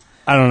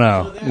don't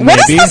know. What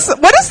Maybe. is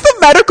the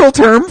medical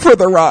term for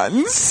the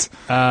runs?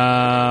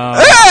 There's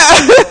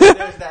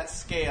that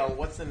scale.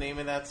 What's the name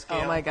of that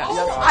scale? Oh my god!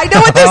 I know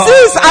what this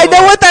is. I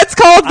know what that's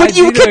called. But I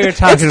do know what you're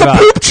talking it's the about.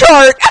 poop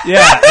chart.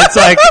 Yeah, it's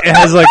like it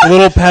has like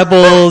little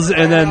pebbles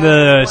and then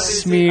the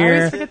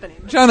smear,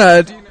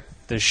 Jenna, do you know?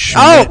 the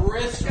Schmidt.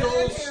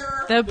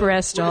 The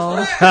Bristol.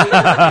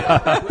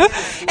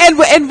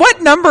 and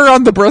what number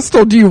on the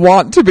Bristol do you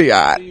want to be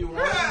at?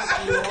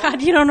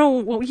 God, you don't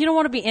know. You don't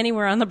want to be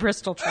anywhere on the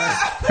Bristol train.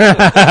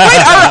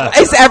 Wait,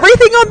 is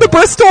everything on the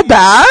Bristol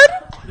bad?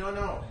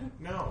 No.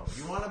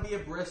 You want to be a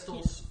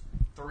Bristol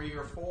 3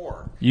 or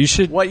 4. You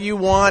should. What you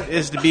want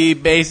is to be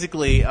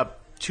basically a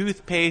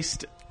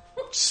toothpaste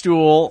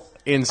stool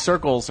in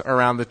circles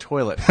around the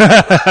toilet.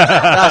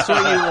 That's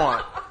what you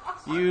want.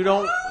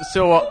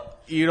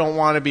 You don't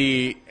want to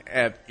be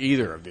at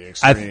either of the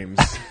extremes.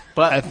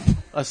 But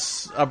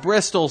a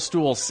Bristol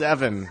stool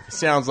 7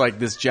 sounds like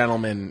this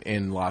gentleman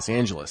in Los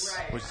Angeles.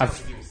 Which sounds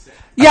like he was sick.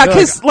 Yeah,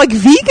 because like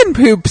vegan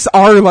poops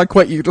are like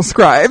what you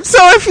described. So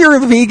if you're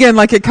a vegan,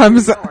 like it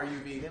comes. Are you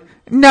vegan?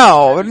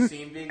 No, Have you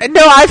seen vegan?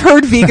 no, I've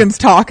heard vegans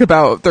talk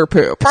about their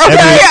poop.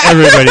 Okay?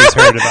 Everybody's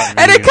heard about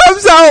and it vegans.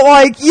 comes out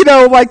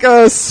like like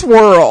a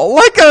swirl,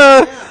 like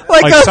a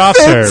Like soft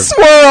thin serve.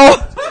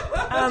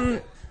 swirl.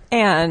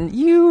 And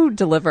you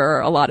deliver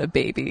a lot of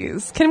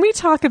babies. Can we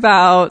talk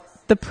about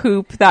the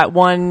poop that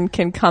one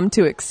can come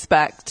to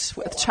expect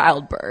with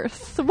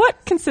childbirth?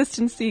 What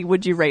consistency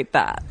would you rate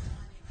that?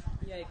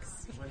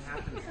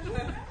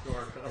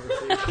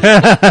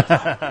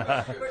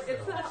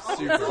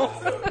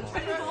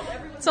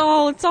 It's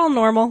all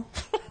normal.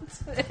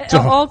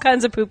 All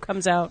kinds of poop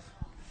comes out.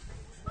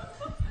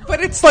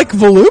 But it's like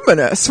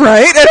voluminous,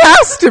 right? It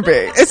has to be.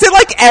 Is it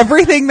like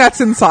everything that's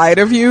inside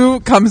of you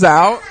comes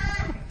out?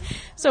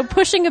 So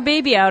pushing a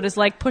baby out is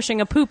like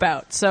pushing a poop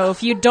out. So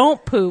if you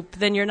don't poop,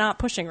 then you're not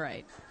pushing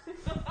right.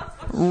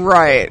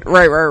 Right.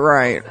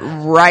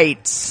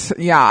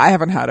 Yeah, I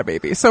haven't had a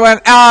baby, so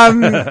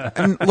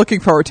I'm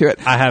looking forward to it.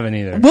 I haven't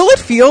either. Will it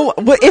feel?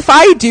 If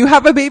I do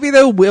have a baby,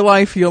 though, will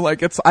I feel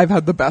like I've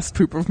had the best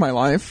poop of my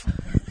life?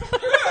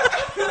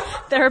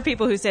 There are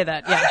people who say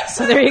that. Yeah.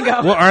 So there you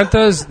go. Well, aren't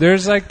those?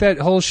 There's like that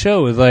whole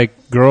show with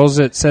like girls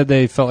that said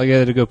they felt like they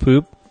had to go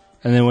poop,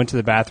 and then went to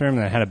the bathroom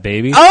and they had a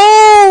baby.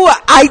 Oh,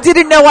 I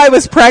didn't know I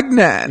was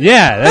pregnant.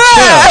 Yeah,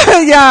 that's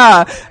true.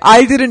 Yeah,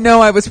 I didn't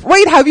know I was.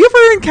 Wait, have you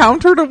ever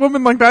encountered a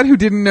woman like that who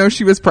didn't know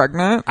she was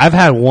pregnant? I've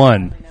had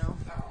one.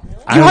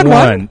 You had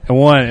one?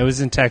 One. It was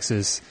in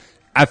Texas.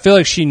 I feel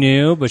like she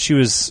knew, but she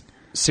was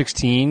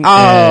 16.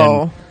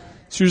 Oh. And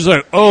she was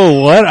like,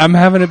 "Oh, what? I'm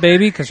having a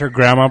baby," because her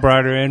grandma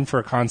brought her in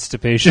for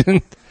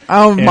constipation.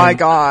 Oh And- my And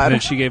God!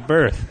 then she gave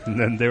birth, and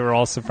then they were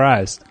all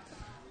surprised.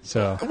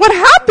 So What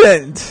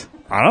happened?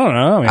 I don't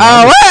know. I mean,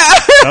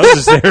 Oh, I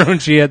was just there when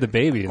she had the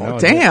baby. And that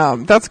was it.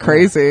 damn, that's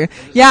crazy.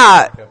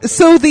 Yeah.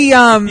 So the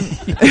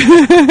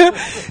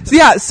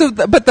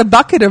but the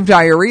bucket of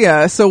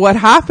diarrhea. So what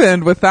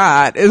happened with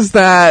that is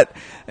that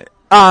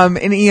an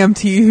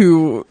EMT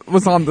who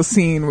was on the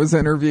scene was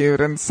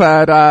interviewed and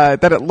said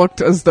that it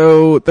looked as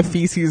though the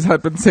feces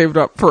had been saved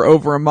up for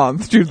over a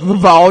month due to the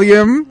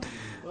volume.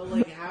 Well,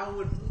 like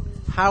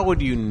how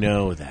would you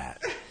know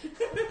that?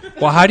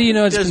 Well, how do you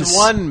know it's been Does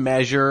one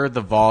measure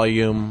the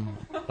volume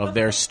of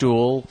their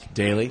stool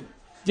daily?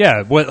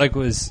 Yeah, what like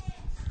was?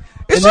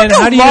 It's And then like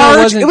how a do you know it large.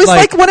 wasn't It was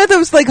like- like one of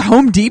those like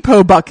Home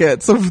Depot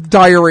buckets of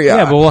diarrhea.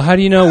 Yeah, but well, how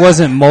do you know it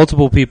wasn't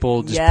multiple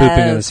people just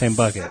pooping in the same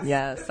bucket?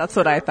 Yes, that's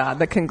what I thought.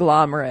 The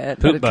conglomerate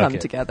Poop that had come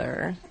bucket.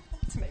 together.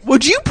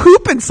 Would you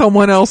poop in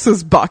someone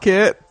else's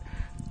bucket?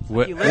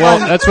 Well,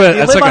 that's what You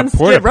that's live like on a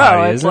porta Skid Row.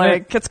 potty, It's isn't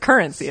like it's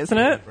currency, isn't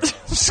it? it?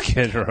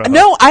 Skid Row.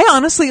 No, I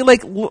honestly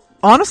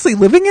honestly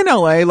living in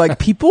LA, like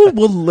people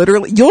will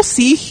literally you'll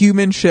see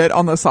human shit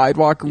on the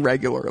sidewalk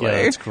regularly.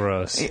 Yeah, that's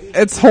gross.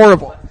 It's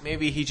horrible.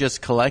 Maybe he just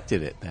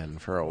collected it then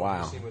for a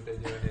while. What they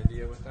do in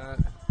India with that?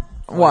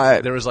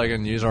 What? There was like a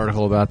news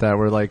article about that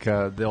where like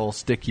they'll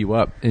stick you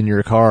up in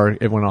your car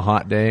when a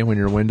hot day when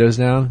your window's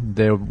down.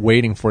 They're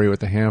waiting for you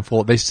with a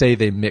handful. They say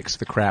they mix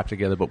the crap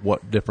together, but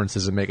what difference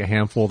does it make? A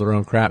handful of their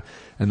own crap,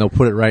 and they'll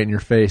put it right in your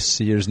face.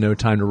 So there's no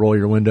time to roll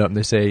your window up. And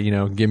they say,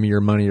 give me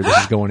your money or this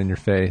is going in your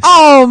face.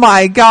 Oh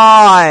my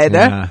God.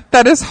 Yeah.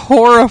 That is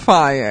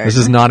horrifying. This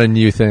is not a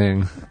new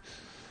thing.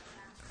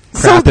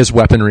 So- Crap as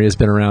weaponry has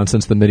been around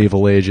since the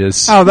medieval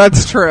ages. Oh,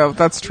 that's true.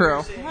 That's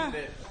true.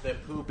 That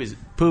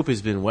poop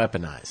has been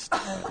weaponized.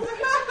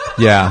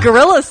 Yeah.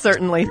 Gorillas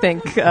certainly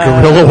think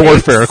Guerrilla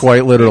warfare,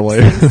 quite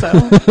literally. so.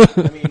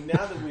 I mean,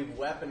 now that we've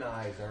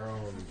weaponized our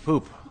own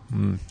poop,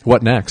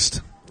 What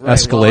next? right,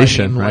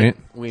 Escalation, well, I mean, right?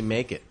 like, we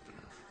make it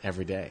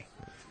every day,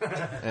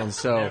 and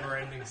so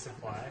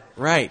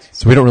right.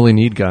 So we don't really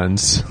need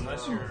guns.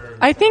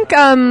 I think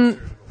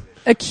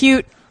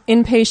acute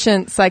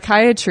inpatient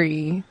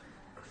psychiatry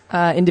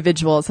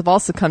individuals have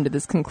also come to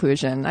this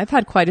conclusion. I've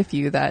had quite a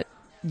few that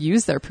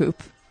use their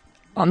poop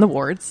on the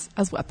wards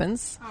as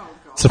weapons.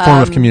 It's a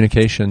form of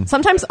communication.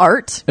 Sometimes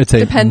art. It's a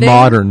depending,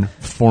 modern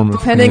form of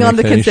depending on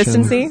the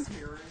communication. consistency.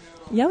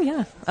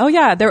 Oh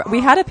yeah. We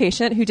had a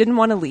patient who didn't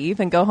want to leave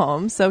and go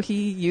home, so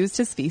he used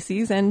his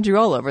feces and drew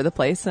all over the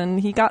place, and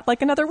he got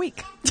like another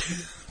week.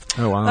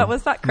 Oh, wow. That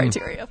was that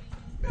criteria.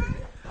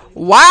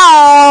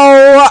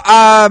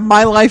 Wow.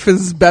 My life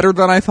is better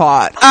than I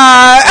thought.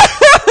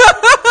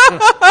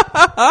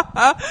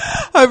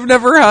 I've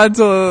never had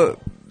to.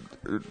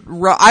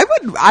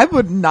 I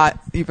would not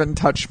even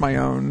touch my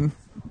own.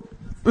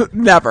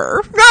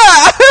 Never.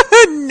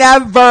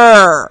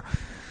 Never.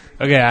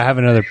 Okay, I have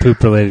another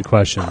poop-related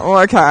question.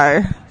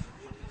 Okay.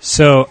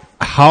 So,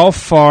 how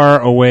far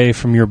away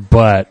from your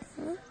butt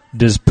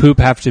does poop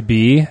have to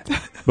be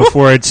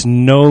before it's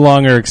no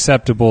longer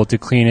acceptable to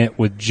clean it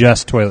with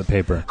just toilet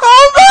paper?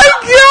 Oh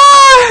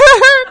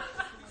my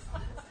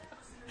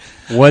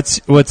God.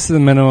 What's the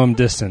minimum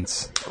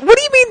distance? What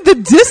do you mean the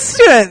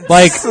distance?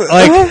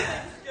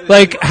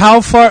 Like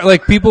how far?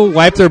 Like people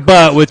wipe their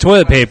butt with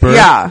toilet paper.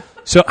 Yeah.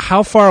 So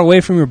how far away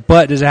from your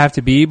butt does it have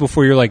to be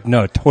before you're like,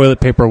 no, toilet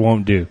paper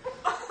won't do?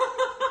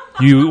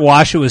 You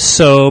wash it with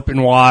soap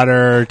and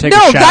water. Take a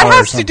No, shower. that or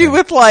has to something. do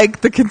with like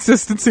the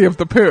consistency of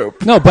the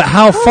poop. No, but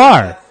how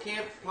far?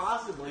 Can't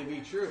possibly be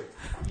true.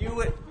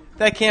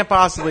 That can't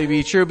possibly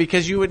be true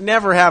because you would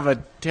never have a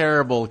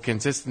terrible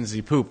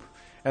consistency poop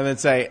and then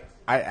say,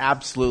 I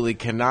absolutely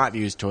cannot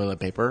use toilet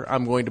paper.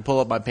 I'm going to pull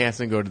up my pants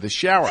and go to the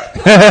shower.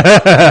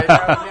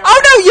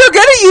 Oh no, you're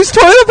gonna use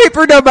toilet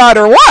paper no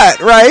matter what,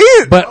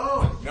 right? But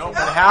No,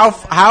 but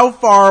how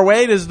far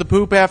away does the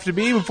poop have to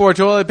be before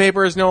toilet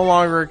paper is no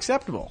longer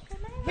acceptable?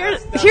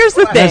 Here's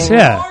the that's, thing.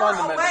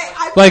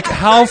 yeah. Like,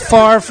 how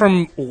far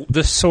from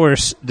the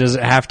source does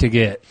it have to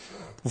get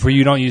before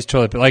you don't use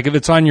toilet paper? Like, if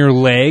it's on your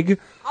leg,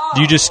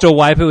 do you just still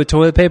wipe it with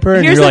toilet paper?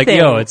 And Here's you're the like, thing.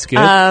 yo, it's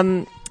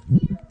good?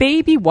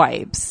 Baby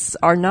wipes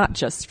are not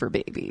just for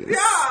babies.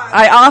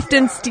 I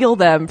often steal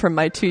them from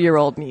my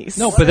 2-year-old niece.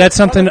 No, but that's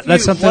something.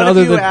 That's something What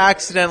other if you than.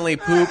 accidentally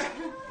poop?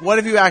 What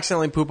if you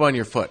accidentally poop on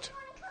your foot?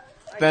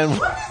 Then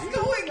Why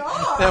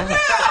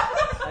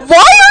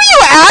are you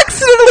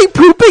accidentally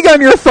pooping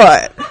on your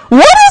foot?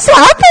 What is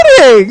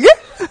happening?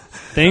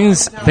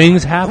 Things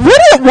happen.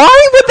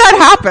 Why would that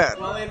happen?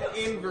 well,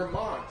 in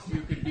Vermont,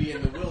 you could be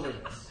in the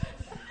wilderness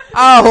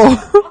Oh,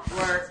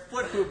 where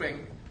foot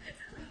pooping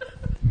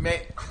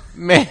may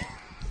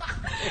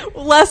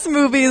Less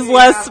movies,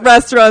 less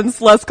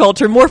restaurants, less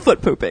culture, more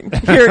foot pooping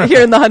here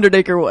in the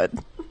 100-acre wood.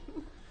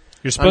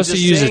 You're supposed to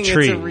just use a saying it's a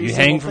tree. You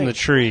reasonable hang from thing. the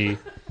tree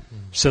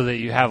so that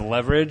you have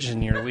leverage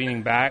and you're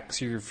leaning back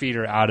so your feet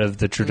are out of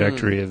the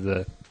trajectory of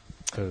the.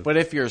 But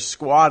if you're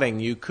squatting,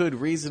 you could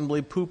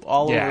reasonably poop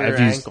all over your if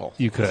ankle.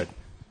 you could.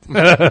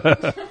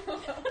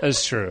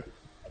 That's true.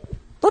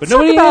 Let's But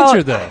nobody talk about,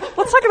 answered that.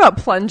 Let's talk about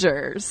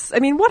plungers. I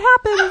mean, what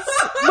happens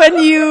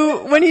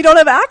when you don't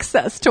have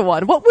access to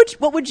one? What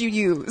would you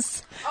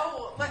use?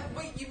 oh,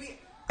 wait, you mean?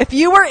 If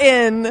you were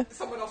in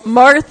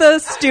Martha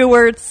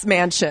Stewart's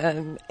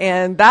mansion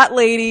and that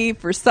lady,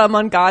 for some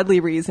ungodly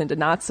reason, did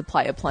not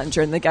supply a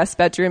plunger in the guest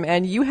bedroom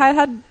and you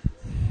had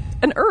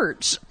an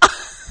urge,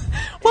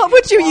 what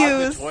would you Clog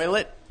use? the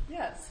toilet?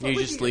 Yes. You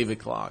just leave it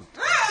clogged.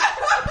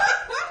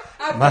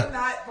 I've done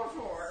that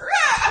before.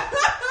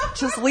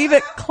 Just leave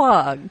it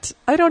clogged.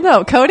 I don't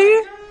know. Cody?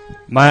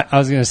 I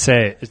was going to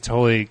say, it's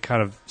totally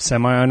kind of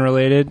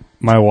semi-unrelated.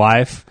 My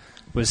wife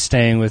was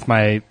staying with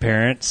my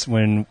parents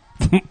when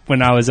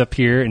I was up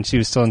here and she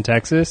was still in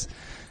Texas.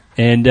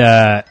 And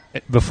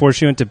before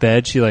she went to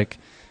bed, she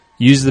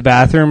used the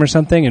bathroom or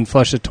something and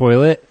flushed the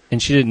toilet.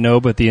 And she didn't know,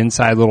 but the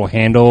inside little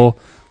handle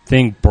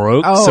thing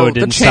broke, so it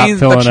didn't stop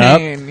filling up.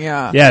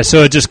 Yeah. Yeah,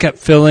 so it just kept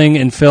filling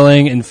and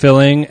filling and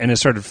filling, and it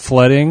started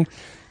flooding.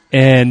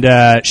 And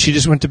she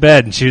just went to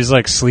bed, and she was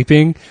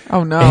sleeping.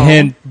 Oh no!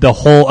 And the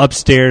whole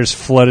upstairs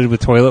flooded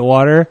with toilet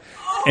water,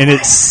 and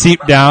it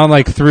seeped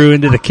down through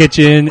into the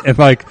kitchen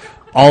and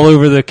all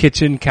over the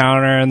kitchen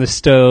counter and the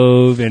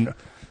stove and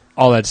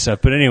all that stuff.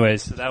 But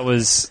anyways, that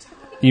was,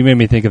 you made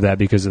me think of that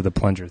because of the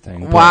plunger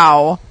thing. But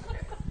Wow.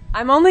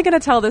 I'm only going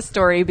to tell this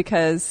story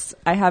because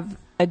I have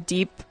a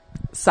deep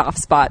soft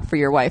spot for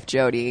your wife,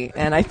 Jody,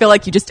 and I feel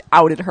like you just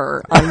outed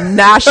her on a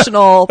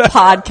national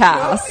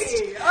podcast.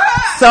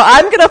 So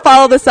I'm going to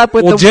follow this up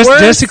with just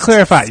worst. to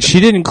clarify,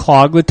 she didn't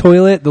clog the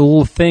toilet. The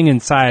little thing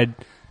inside,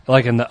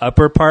 in the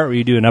upper part where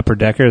you do an upper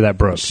decker, that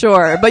broke.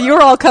 Sure, but you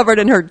were all covered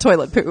in her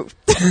toilet poop.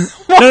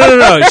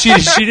 No.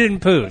 She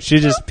didn't poo. She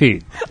just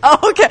peed. Oh,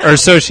 okay. Or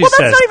so she well,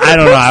 says. That's not even I a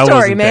don't poop know. I story,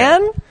 wasn't there.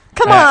 man.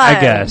 Come on. I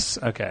guess.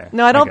 Okay.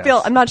 No, I don't guess.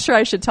 feel. I'm not sure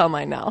I should tell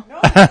mine now.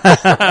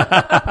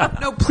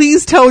 No,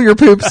 please tell your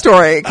poop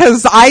story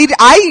because I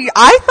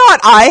thought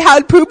I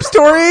had poop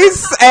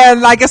stories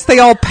and I guess they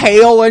all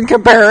pale in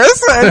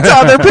comparison to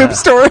other poop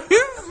stories.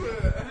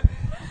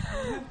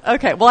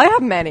 Okay, well, I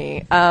have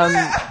many,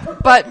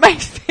 but my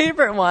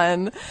favorite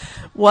one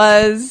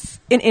was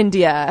in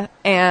India,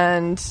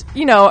 and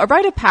a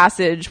rite of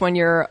passage when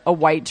you're a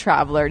white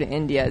traveler to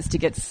India is to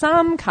get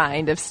some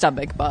kind of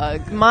stomach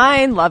bug.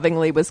 Mine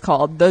lovingly was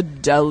called the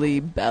Delhi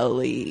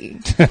belly.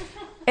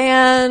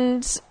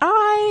 And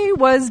I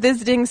was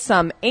visiting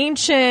some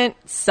ancient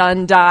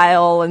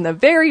sundial in a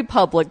very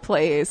public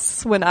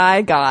place when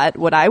I got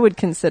what I would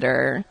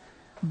consider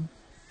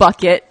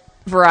bucket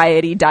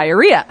variety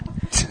diarrhea.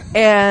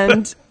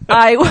 And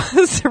I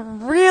was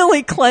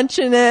really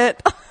clenching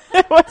it.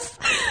 It was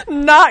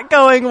not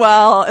going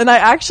well. And I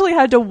actually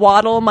had to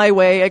waddle my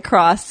way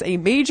across a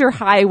major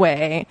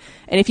highway.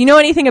 And if you know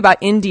anything about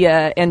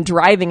India and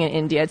driving in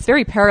India, it's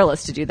very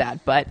perilous to do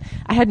that. But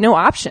I had no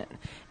option.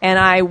 And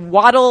I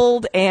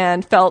waddled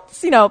and felt,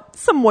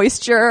 some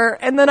moisture.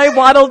 And then I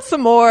waddled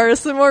some more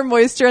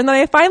moisture. And then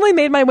I finally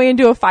made my way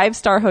into a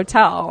 5-star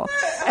hotel.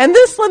 And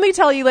this, let me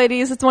tell you,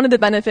 ladies, it's one of the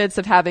benefits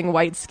of having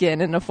white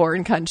skin in a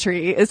foreign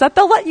country is that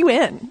they'll let you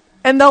in.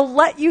 And they'll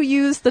let you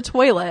use the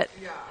toilet.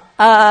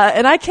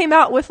 And I came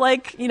out with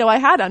I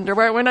had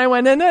underwear when I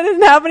went in. I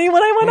didn't have any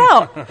when I went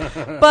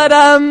out.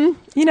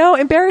 But,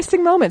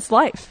 embarrassing moments,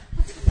 life.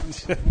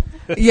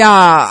 Yeah,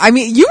 I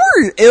mean, you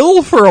were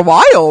ill for a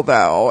while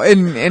though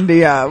in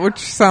India, which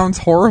sounds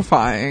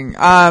horrifying.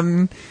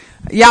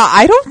 Yeah,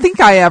 I don't think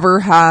I ever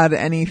had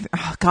any.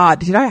 Oh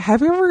God,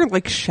 have you ever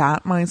like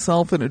shat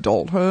myself in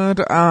adulthood?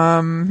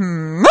 I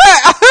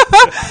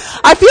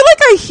feel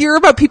like I hear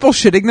about people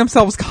shitting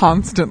themselves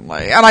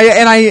constantly, and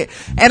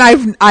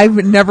I've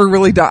never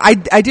really done.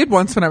 I did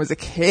once when I was a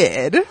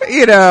kid,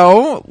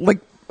 like.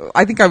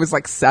 I think I was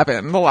like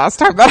 7 the last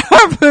time that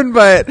happened,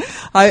 but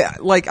I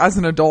like as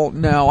an adult,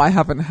 no, I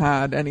haven't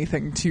had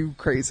anything too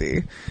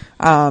crazy.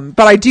 But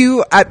I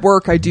do at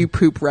work, I do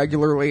poop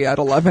regularly at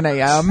 11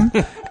 a.m.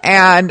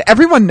 and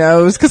everyone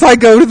knows because I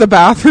go to the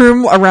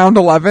bathroom around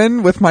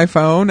 11 with my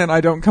phone and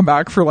I don't come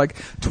back for like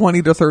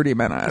 20 to 30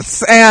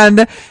 minutes.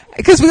 And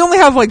because we only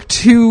have like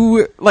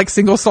 2 like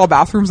single stall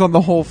bathrooms on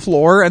the whole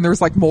floor and there's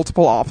like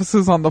multiple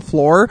offices on the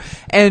floor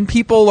and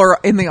people are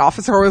in the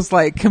office are always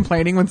like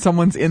complaining when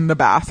someone's in the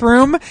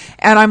bathroom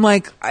and I'm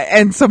like,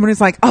 and someone is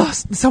like, oh,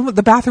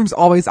 the bathroom's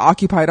always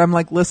occupied. I'm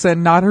like,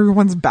 listen, not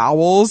everyone's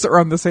bowels are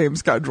on the same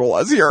schedule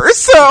as yours.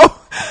 So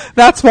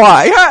that's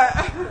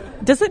why.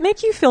 Does it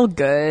make you feel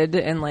good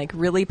and like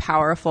really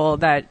powerful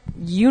that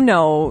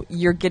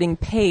you're getting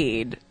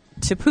paid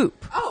to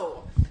poop? Oh.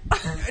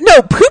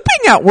 No,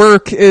 pooping at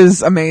work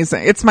is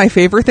amazing. It's my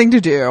favorite thing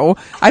to do.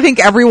 I think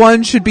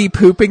everyone should be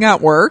pooping at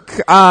work.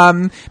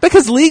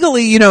 Because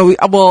legally,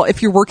 well,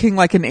 if you're working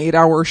like an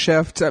 8-hour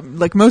shift,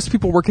 like most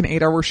people work an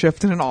 8-hour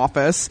shift in an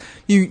office,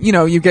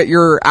 you get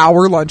your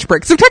hour lunch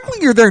break. So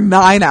technically you're there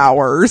 9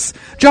 hours.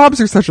 Jobs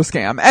are such a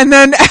scam. And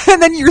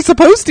then you're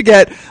supposed to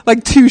get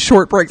like 2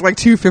 short breaks, like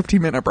 2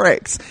 15-minute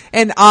breaks.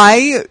 And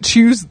I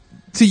choose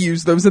to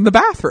use those in the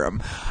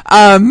bathroom.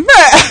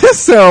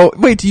 So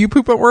wait, do you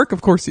poop at work?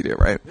 Of course you do,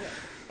 right? Yeah,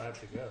 I have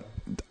to go.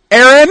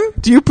 Aaron,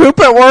 do you poop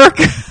at work?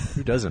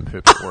 Who doesn't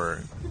poop at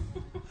work?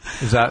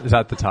 Is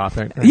that the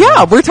topic? Right Yeah,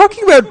 now? we're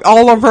talking about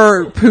all of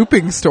our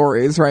pooping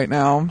stories right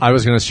now. I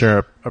was going to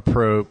share a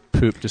pro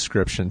poop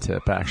description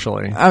tip,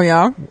 actually. Oh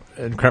yeah?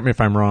 And correct me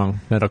if I'm wrong,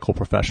 medical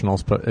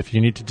professionals, but if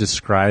you need to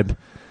describe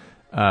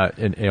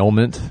an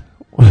ailment,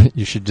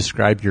 you should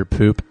describe your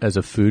poop as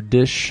a food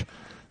dish.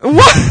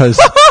 What? Because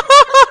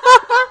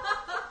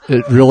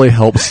it really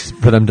helps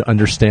for them to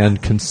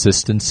understand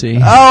consistency.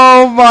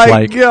 Oh my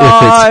like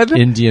God. If it's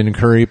Indian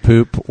curry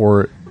poop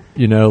or,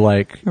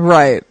 like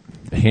Right.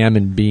 ham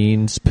and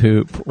beans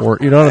poop or,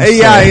 you know what I'm saying?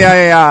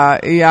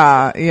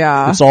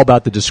 Yeah. It's all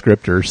about the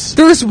descriptors.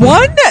 There's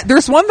one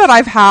that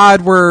I've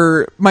had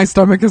where my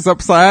stomach is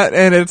upset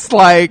and it's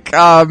like,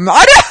 I don't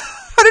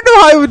know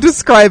how I would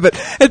describe it.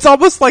 It's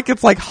almost like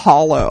it's like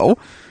hollow.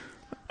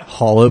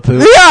 Hollow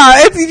poop?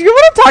 Yeah, you know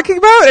what I'm talking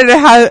about?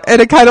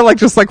 And it kind of like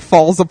just like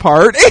falls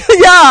apart.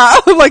 Yeah,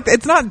 like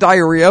it's not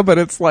diarrhea, but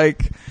it's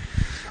like,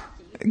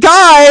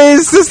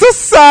 guys, is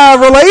this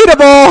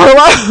relatable?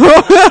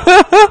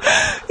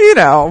 you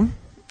know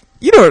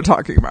what I'm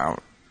talking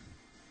about.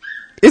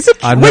 Is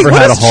it? I've wait, never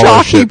what had a is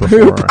hollow chalky shit poop?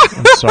 before.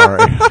 I'm sorry.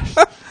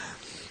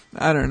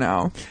 I don't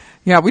know.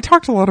 Yeah, we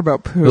talked a lot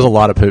about poop. There's a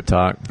lot of poop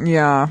talk.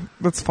 Yeah,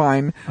 that's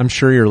fine. I'm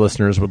sure your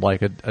listeners would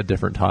like a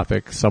different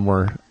topic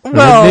somewhere.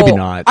 Well, maybe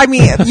not. I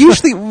mean,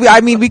 usually,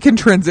 we can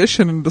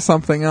transition into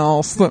something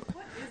else.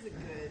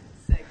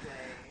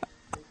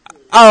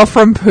 Oh,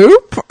 from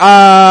poop?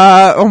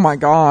 Oh my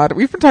God.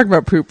 We've been talking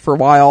about poop for a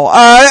while.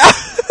 I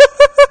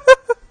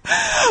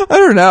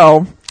don't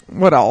know.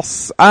 What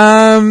else?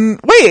 Wait,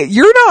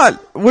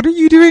 what are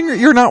you doing?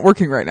 You're not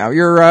working right now.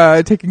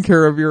 You're, taking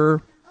care of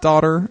your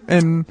daughter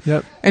and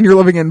you're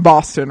living in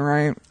Boston,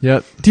 right?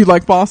 Yep. Do you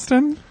like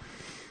Boston?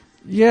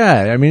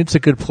 Yeah, I mean, it's a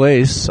good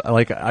place.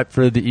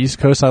 For the East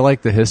Coast, I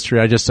like the history.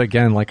 I just,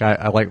 again,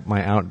 I like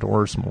my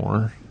outdoors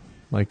more.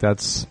 Like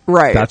that's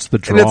right. That's the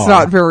draw. And it's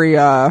not very,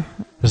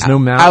 there's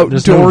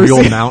no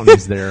real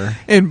mountains there.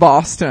 In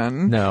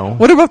Boston. No.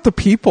 What about the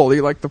people? Do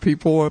you like the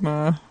people in,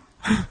 I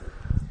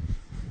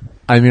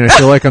mean, I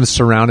feel like I'm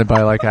surrounded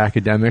by like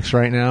academics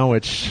right now,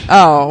 which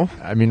Oh.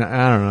 I mean,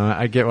 I don't know.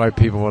 I get why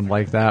people would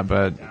like that,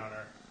 but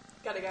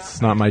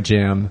it's not my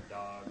jam.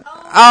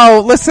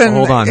 Oh, listen.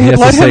 Hold on. He has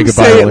to say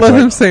goodbye really Let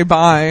quick. him say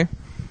bye.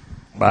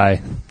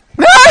 Bye.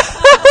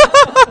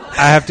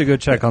 I have to go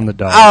check on the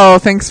dog. Oh,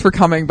 thanks for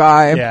coming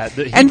by. Yeah,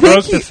 he and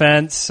broke the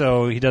fence,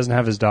 so he doesn't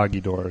have his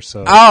doggy door.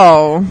 So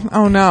Oh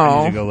I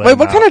no. need to go let Wait, him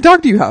what kind out. of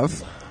dog do you have?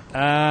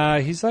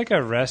 he's like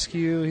a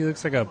rescue. He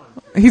looks like a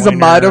He's a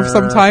mud of pointer.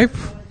 some type.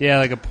 Yeah,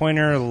 like a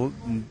pointer,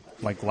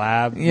 like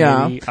lab.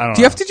 Yeah. maybe. I don't know.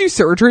 Do you have to do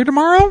surgery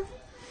tomorrow?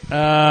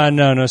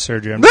 No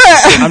surgery.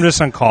 I'm just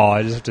on call.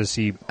 I just have to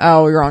see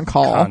Oh, you're on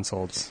call.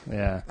 consults.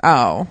 Yeah.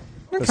 Oh,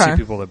 Go see okay.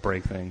 people that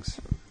break things.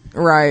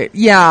 Right.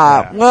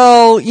 Yeah. Yeah.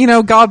 Well,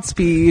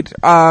 Godspeed.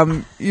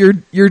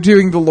 You're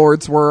doing the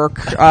Lord's work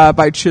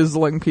by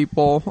chiseling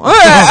people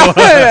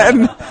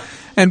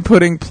and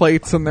putting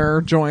plates in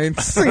their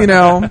joints.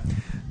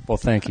 Well,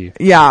 thank you.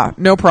 Yeah.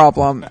 No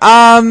problem.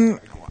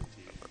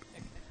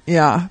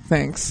 Yeah.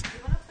 Thanks.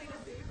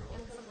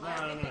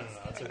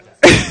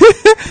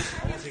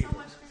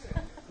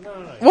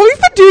 Well,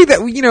 we've been doing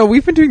that.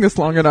 We've been doing this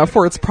long enough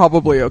where it's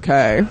probably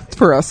okay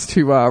for us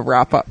to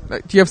wrap up. Do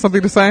you have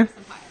something to say?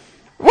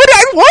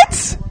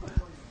 What?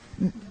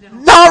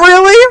 Not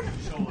really.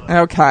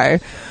 Okay.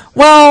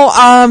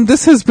 Well,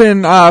 this has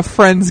been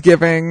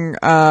Friendsgiving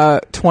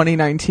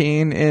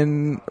 2019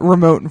 in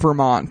remote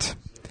Vermont.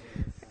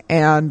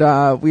 And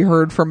we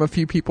heard from a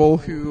few people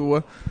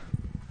who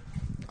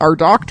are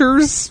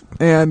doctors,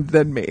 and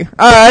then me.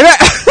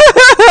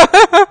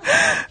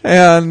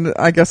 And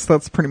I guess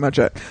that's pretty much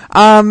it.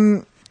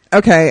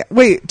 Okay,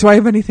 wait, do I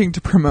have anything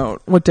to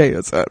promote? What day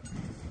is it?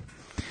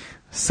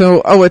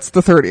 So, it's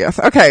the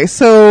 30th. Okay,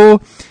 so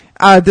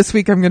this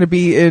week I'm going to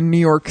be in New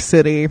York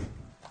City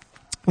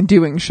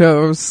doing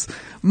shows.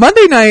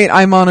 Monday night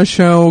I'm on a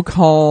show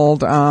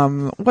called,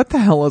 what the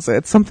hell is it?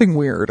 It's something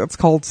weird. It's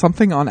called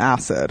Something on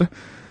Acid.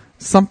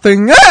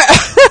 Something,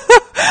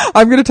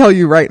 I'm going to tell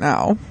you right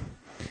now.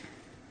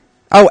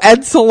 Oh,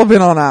 Ed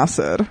Sullivan on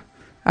Acid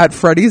at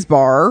Freddy's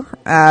Bar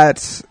at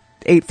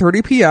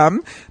 8:30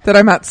 p.m. Then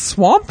I'm at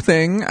Swamp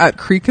Thing at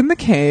Creek in the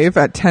Cave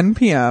at 10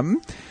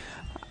 p.m.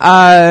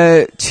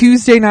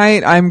 Tuesday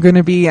night I'm going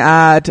to be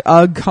at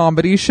UGG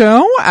Comedy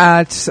Show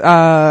at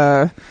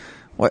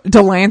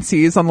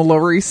Delancey's on the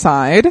Lower East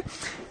Side.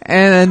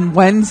 And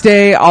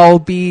Wednesday I'll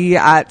be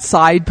at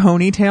Side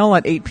Ponytail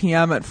at 8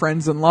 p.m. at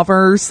Friends and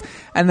Lovers.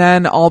 And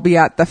then I'll be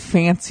at the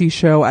Fancy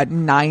Show at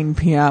 9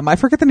 p.m. I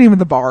forget the name of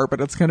the bar, but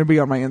it's going to be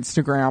on my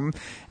Instagram.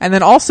 And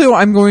then also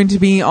I'm going to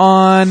be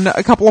on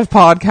a couple of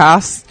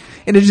podcasts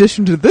in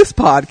addition to this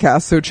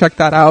podcast, so check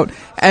that out.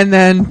 And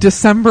then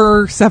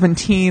December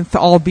 17th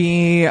I'll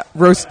be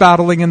roast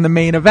battling in the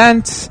main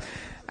event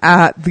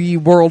at the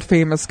world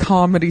famous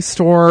Comedy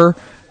Store.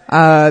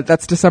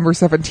 That's December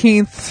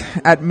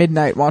 17th at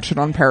midnight. Watch it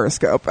on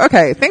Periscope.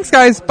 Okay, thanks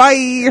guys.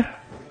 Bye.